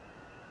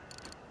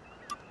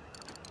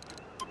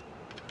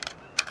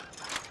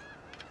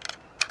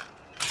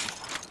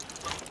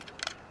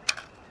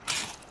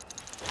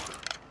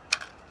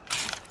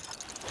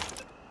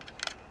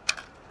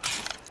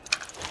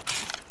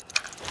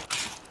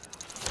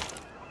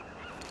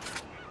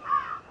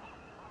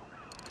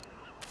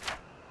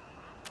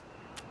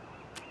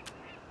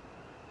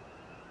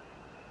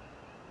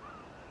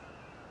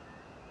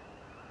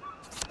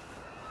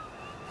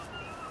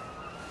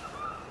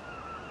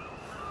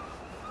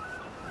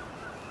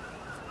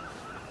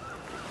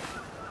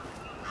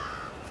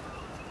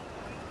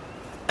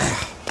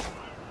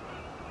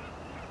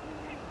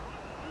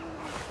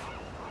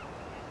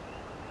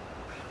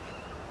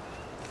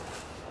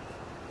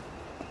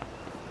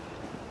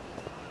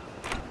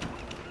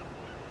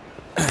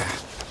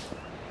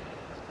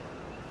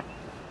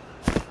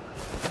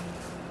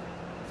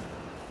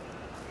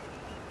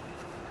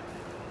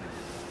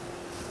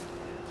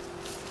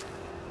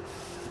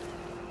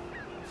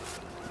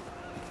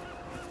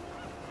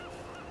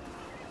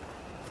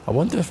 I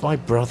wonder if my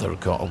brother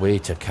got away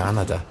to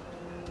Canada.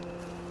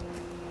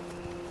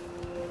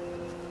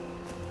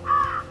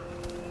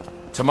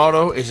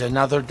 Tomorrow is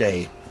another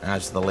day,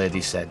 as the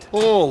lady said.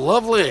 Oh,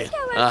 lovely.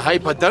 A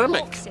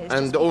hypodermic,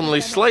 and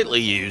only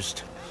slightly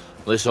used.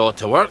 This ought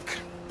to work.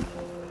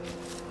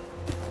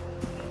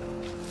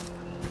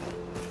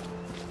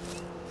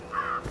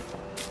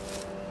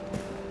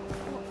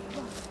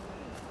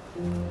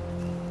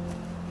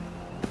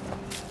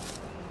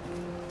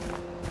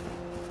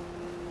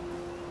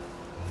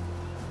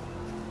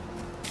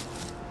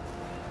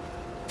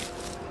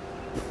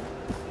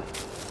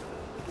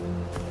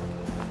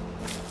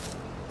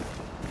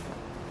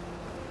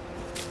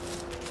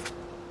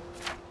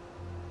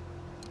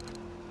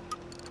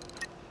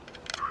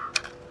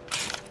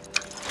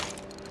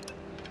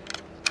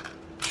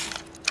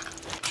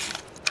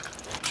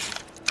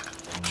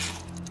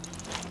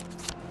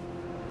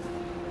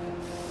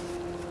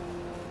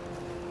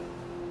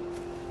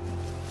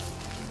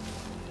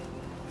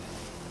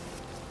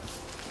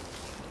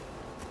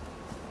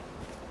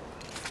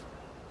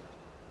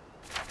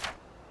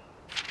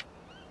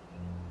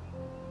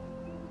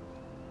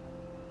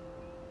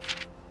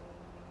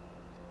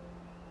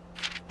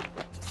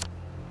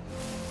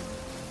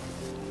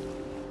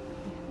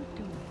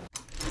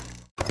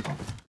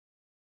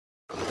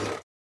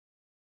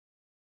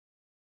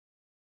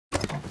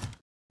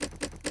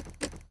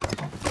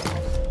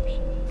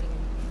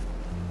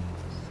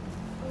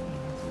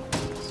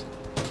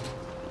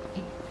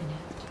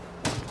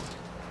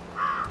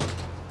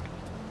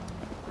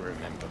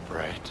 Remember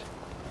bread.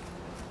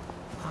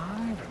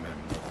 I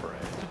remember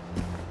bread.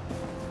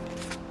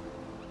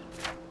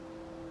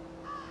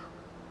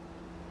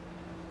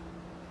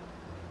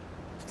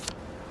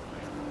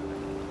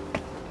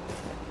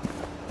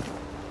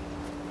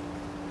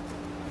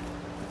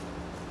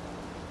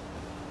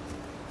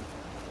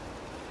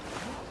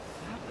 What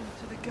happened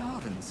to the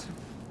gardens?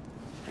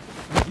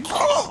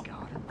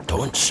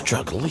 Don't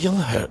struggle, you'll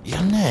hurt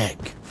your neck.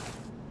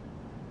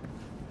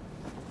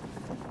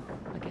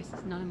 I guess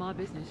it's none of my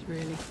business,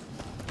 really.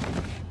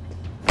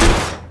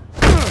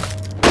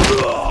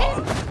 Who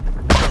are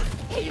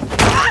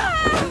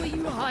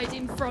you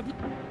hiding from?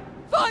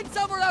 Find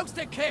somewhere else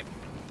to kick!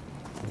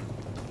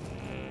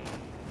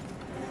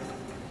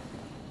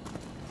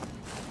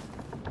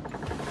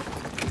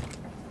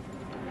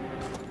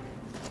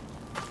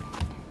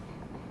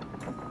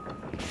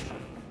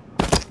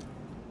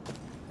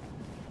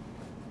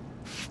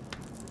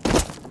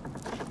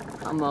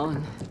 Come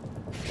on.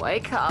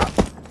 Wake up.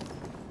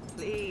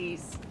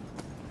 Please.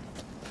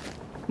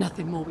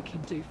 Nothing more we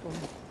can do for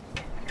him.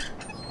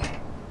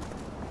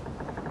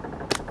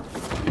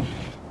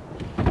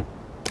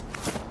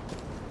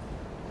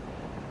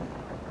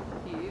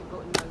 You've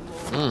got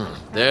no more.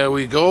 There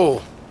we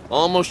go.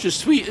 Almost as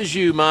sweet as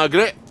you,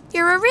 Margaret.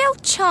 You're a real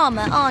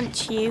charmer,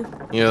 aren't you?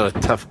 You're a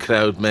tough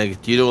crowd,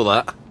 Meg. Do you know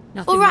that?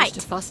 Nothing All much right,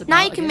 to fuss about, now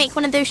you I can guess. make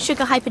one of those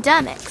sugar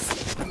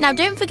hypodermics. Now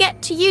don't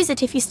forget to use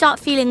it if you start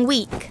feeling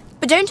weak.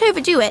 But don't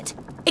overdo it.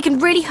 It can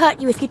really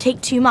hurt you if you take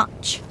too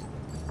much.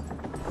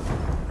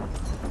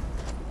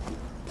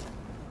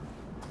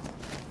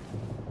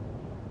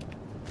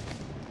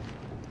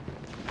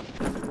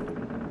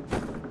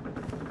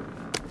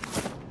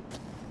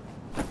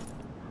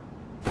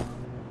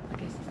 I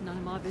guess it's none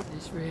of my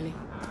business, really.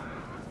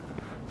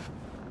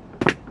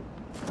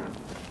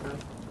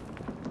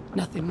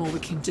 Nothing more we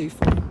can do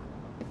for him.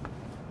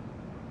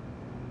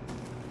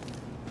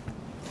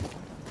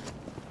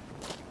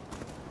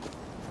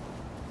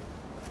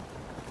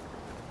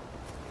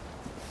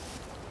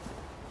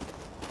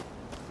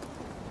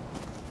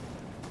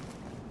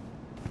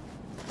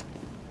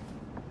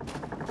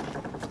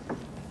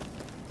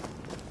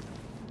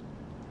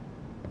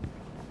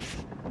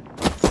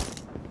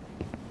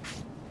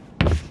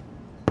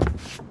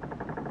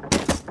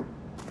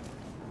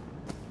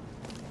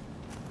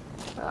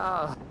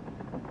 Ah.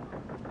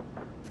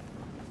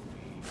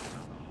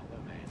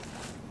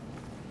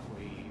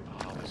 We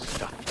are the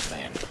stuffed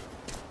men.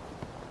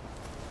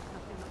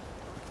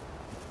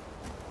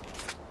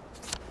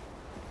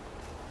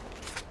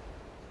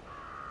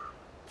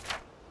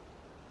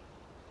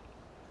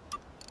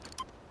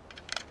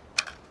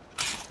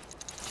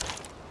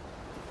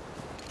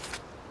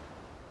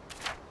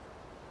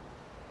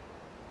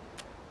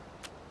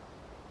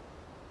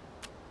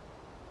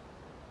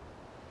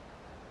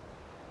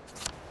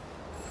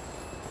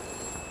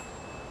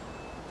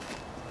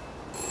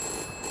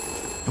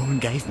 Norman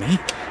gave me.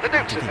 The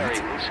nurse is very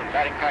loose in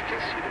batting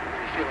practice. You didn't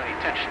really feel any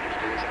tension. If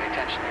there is any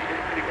tension, you hit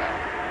it pretty well.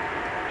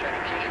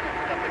 Johnny Keane,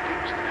 Dudley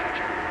Dukes, the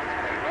manager.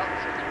 Very well. He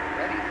says, we're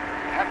ready.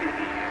 We're happy to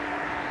be here.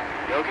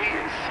 Yogi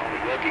is only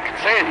Yogi can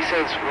say it. He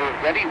says, we're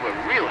ready. We're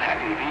real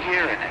happy to be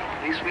here. And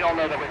at least we all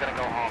know that we're going to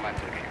go home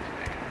after the game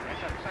today. Right,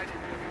 so excited.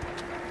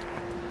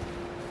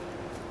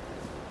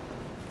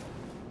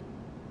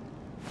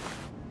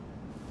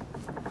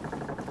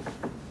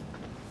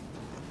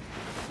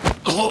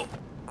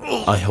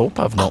 I hope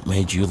I've not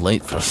made you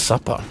late for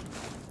supper.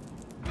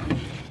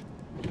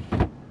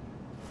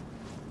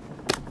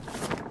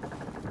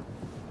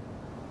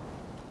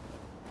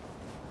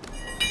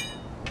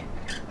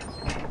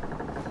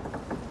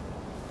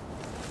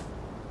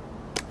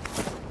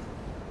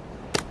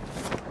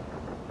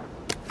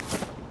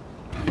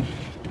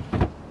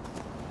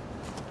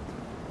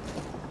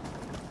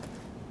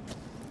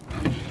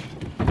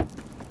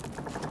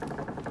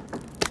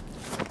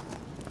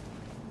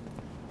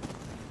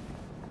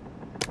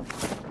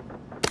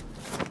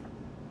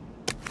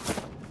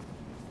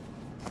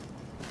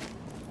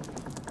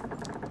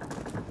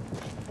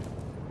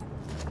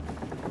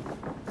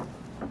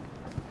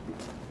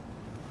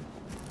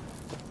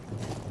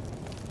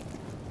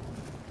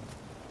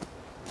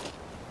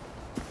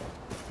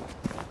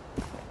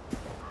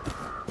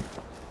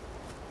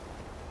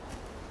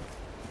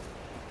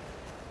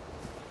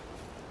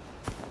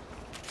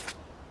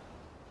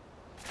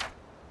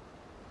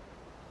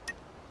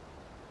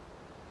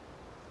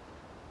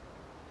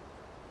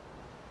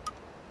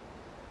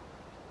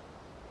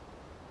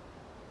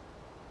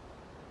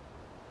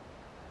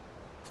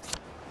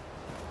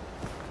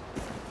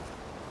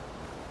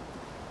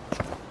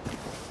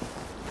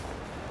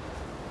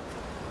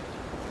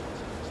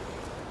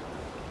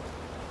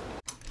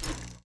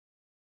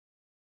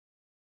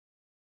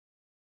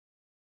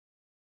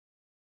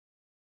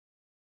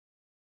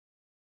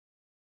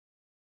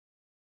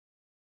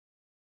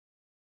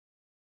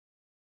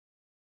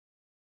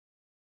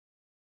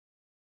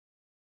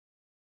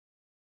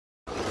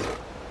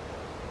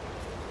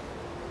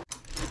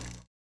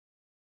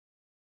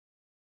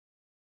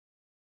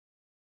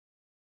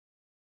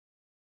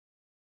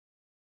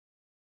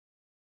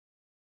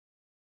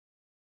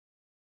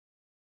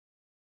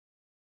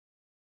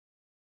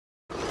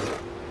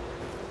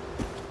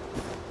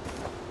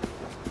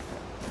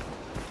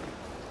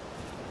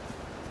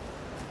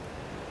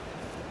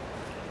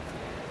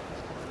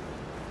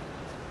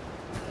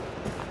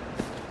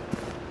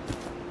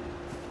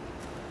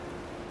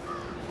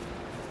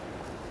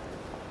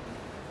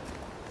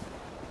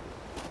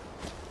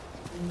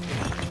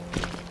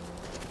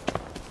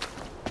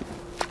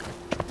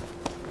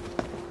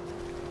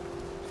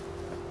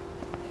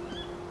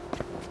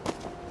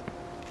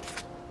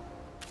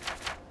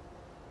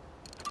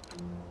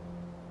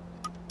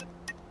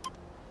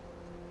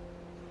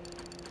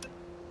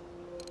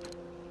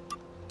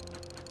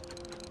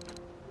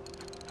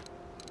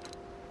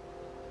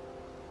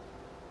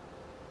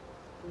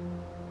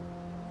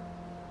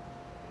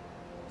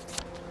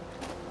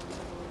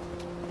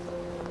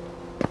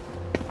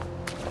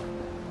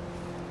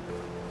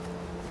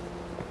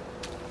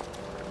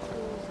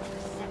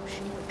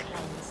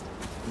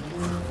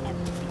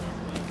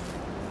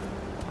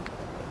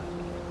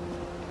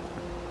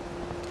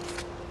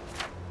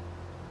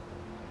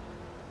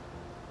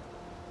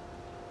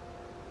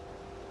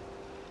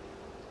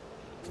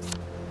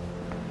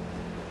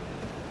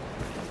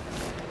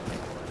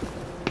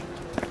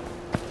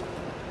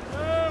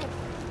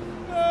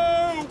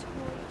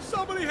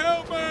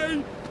 help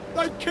me!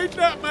 They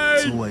kidnapped me!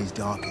 It's always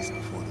darkest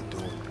before the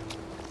dawn.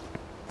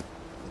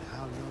 But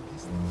how long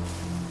is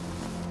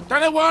that?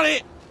 Don't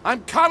worry!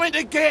 I'm coming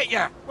to get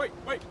you! Wait.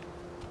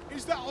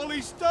 Is that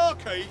Ollie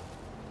Starkey?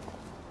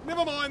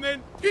 Never mind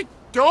then. You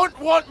don't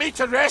want me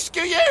to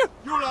rescue you?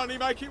 You'll only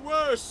make it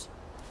worse.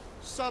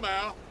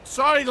 Somehow.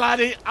 Sorry,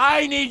 laddie.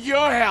 I need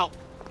your help.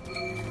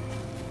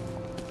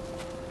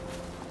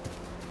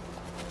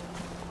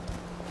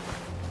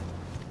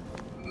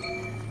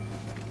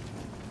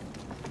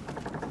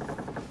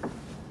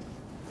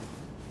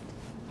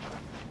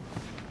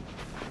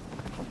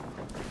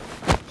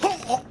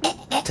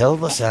 Tell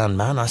the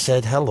Sandman I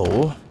said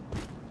hello.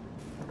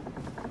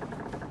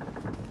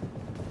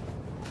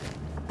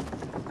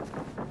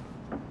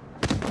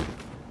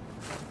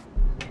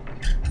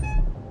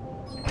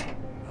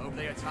 Hope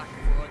they attack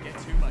before I get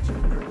too much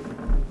older.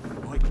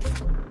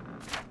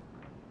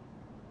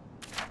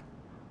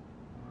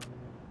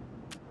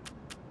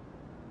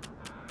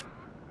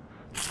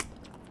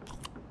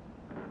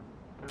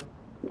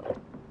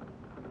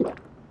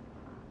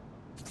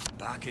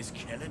 Back is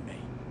killing me.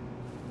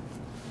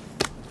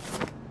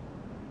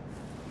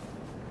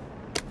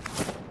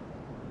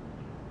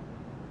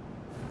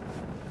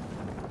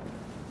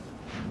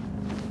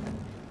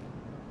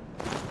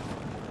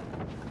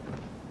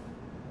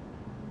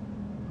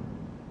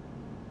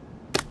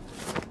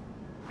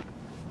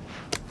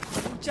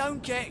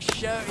 Don't get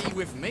shirty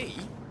with me.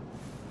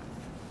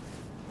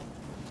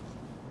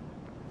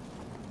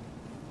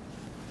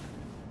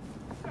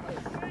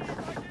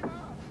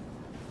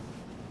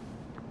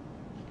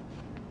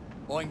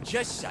 I'm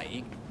just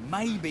saying,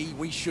 maybe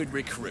we should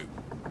recruit.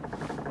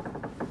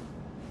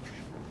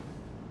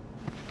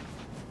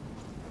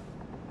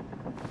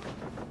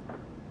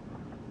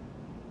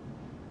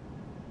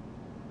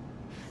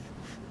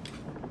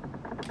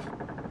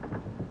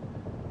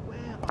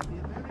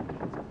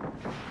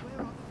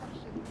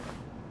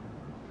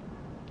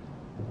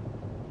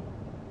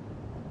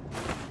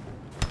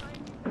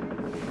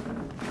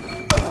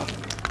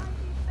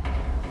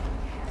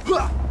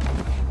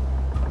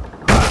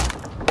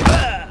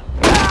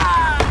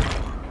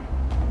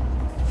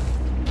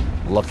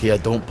 Lucky I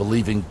don't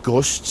believe in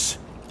ghosts.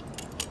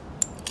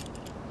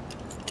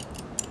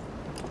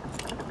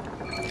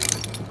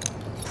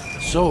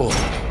 So,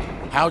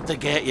 how'd they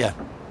get you?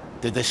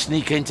 Did they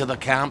sneak into the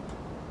camp?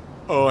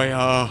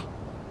 I,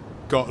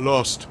 got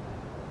lost.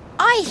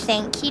 I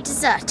think he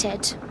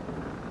deserted.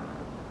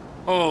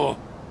 Oh,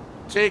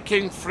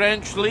 taking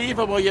French leave,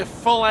 or were you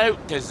full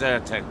out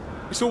deserting?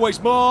 It's always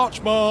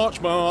march,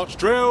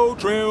 drill,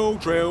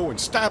 and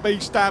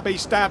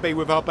stabby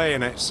with our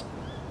bayonets.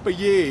 For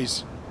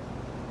years.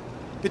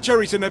 The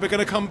Jerrys are never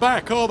going to come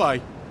back, are they?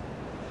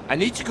 I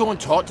need to go and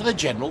talk to the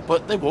General,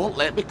 but they won't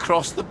let me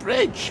cross the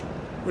bridge.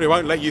 Well, they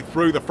won't let you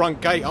through the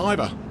front gate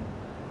either.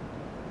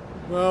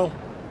 Well,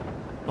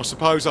 I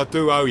suppose I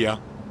do owe you.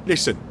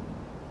 Listen,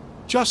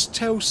 just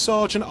tell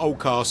Sergeant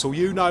Oldcastle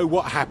you know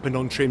what happened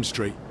on Trim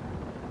Street.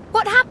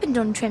 What happened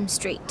on Trim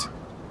Street?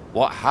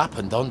 What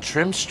happened on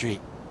Trim Street?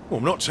 Well,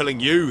 I'm not telling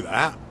you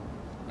that.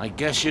 I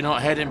guess you're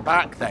not heading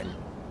back then.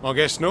 I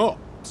guess not.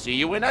 See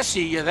you when I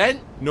see you then.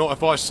 Not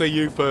if I see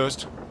you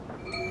first.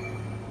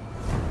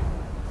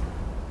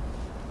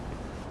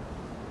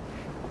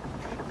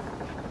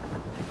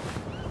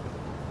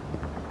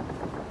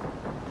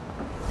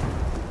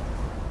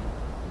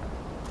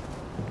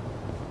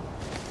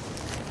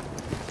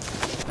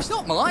 It's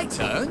not my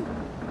turn.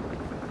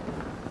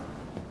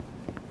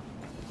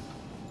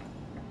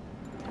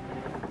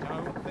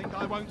 Don't think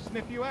I won't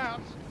sniff you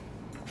out.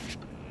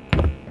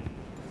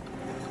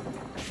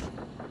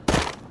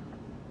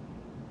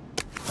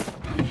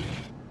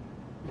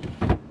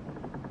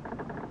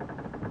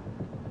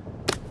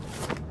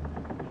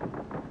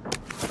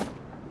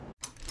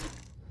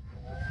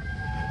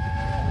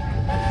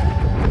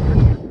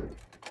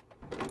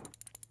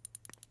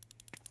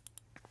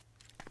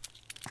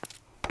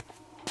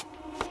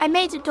 I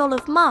made a doll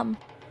of Mum.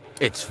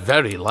 It's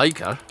very like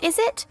her. Is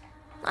it?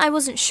 I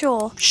wasn't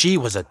sure. She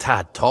was a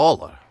tad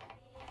taller.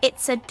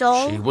 It's a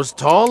doll? She was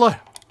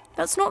taller.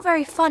 That's not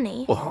very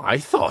funny. Well, I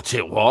thought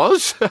it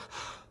was.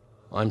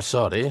 I'm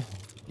sorry.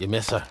 You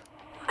miss her.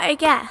 I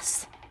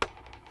guess.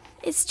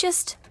 It's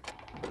just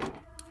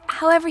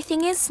how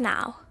everything is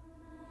now.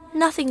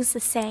 Nothing's the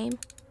same.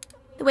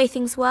 The way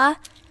things were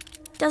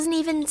doesn't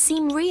even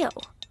seem real.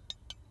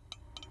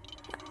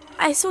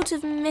 I sort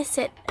of miss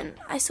it, and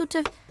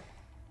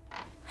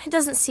it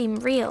doesn't seem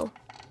real.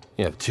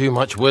 You have too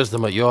much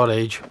wisdom at your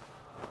age.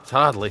 It's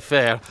hardly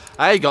fair.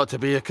 I got to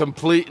be a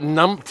complete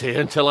numpty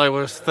until I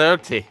was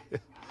 30.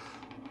 What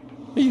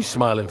are you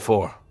smiling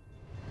for?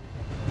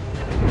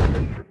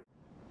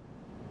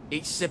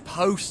 It's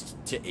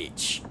supposed to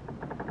itch.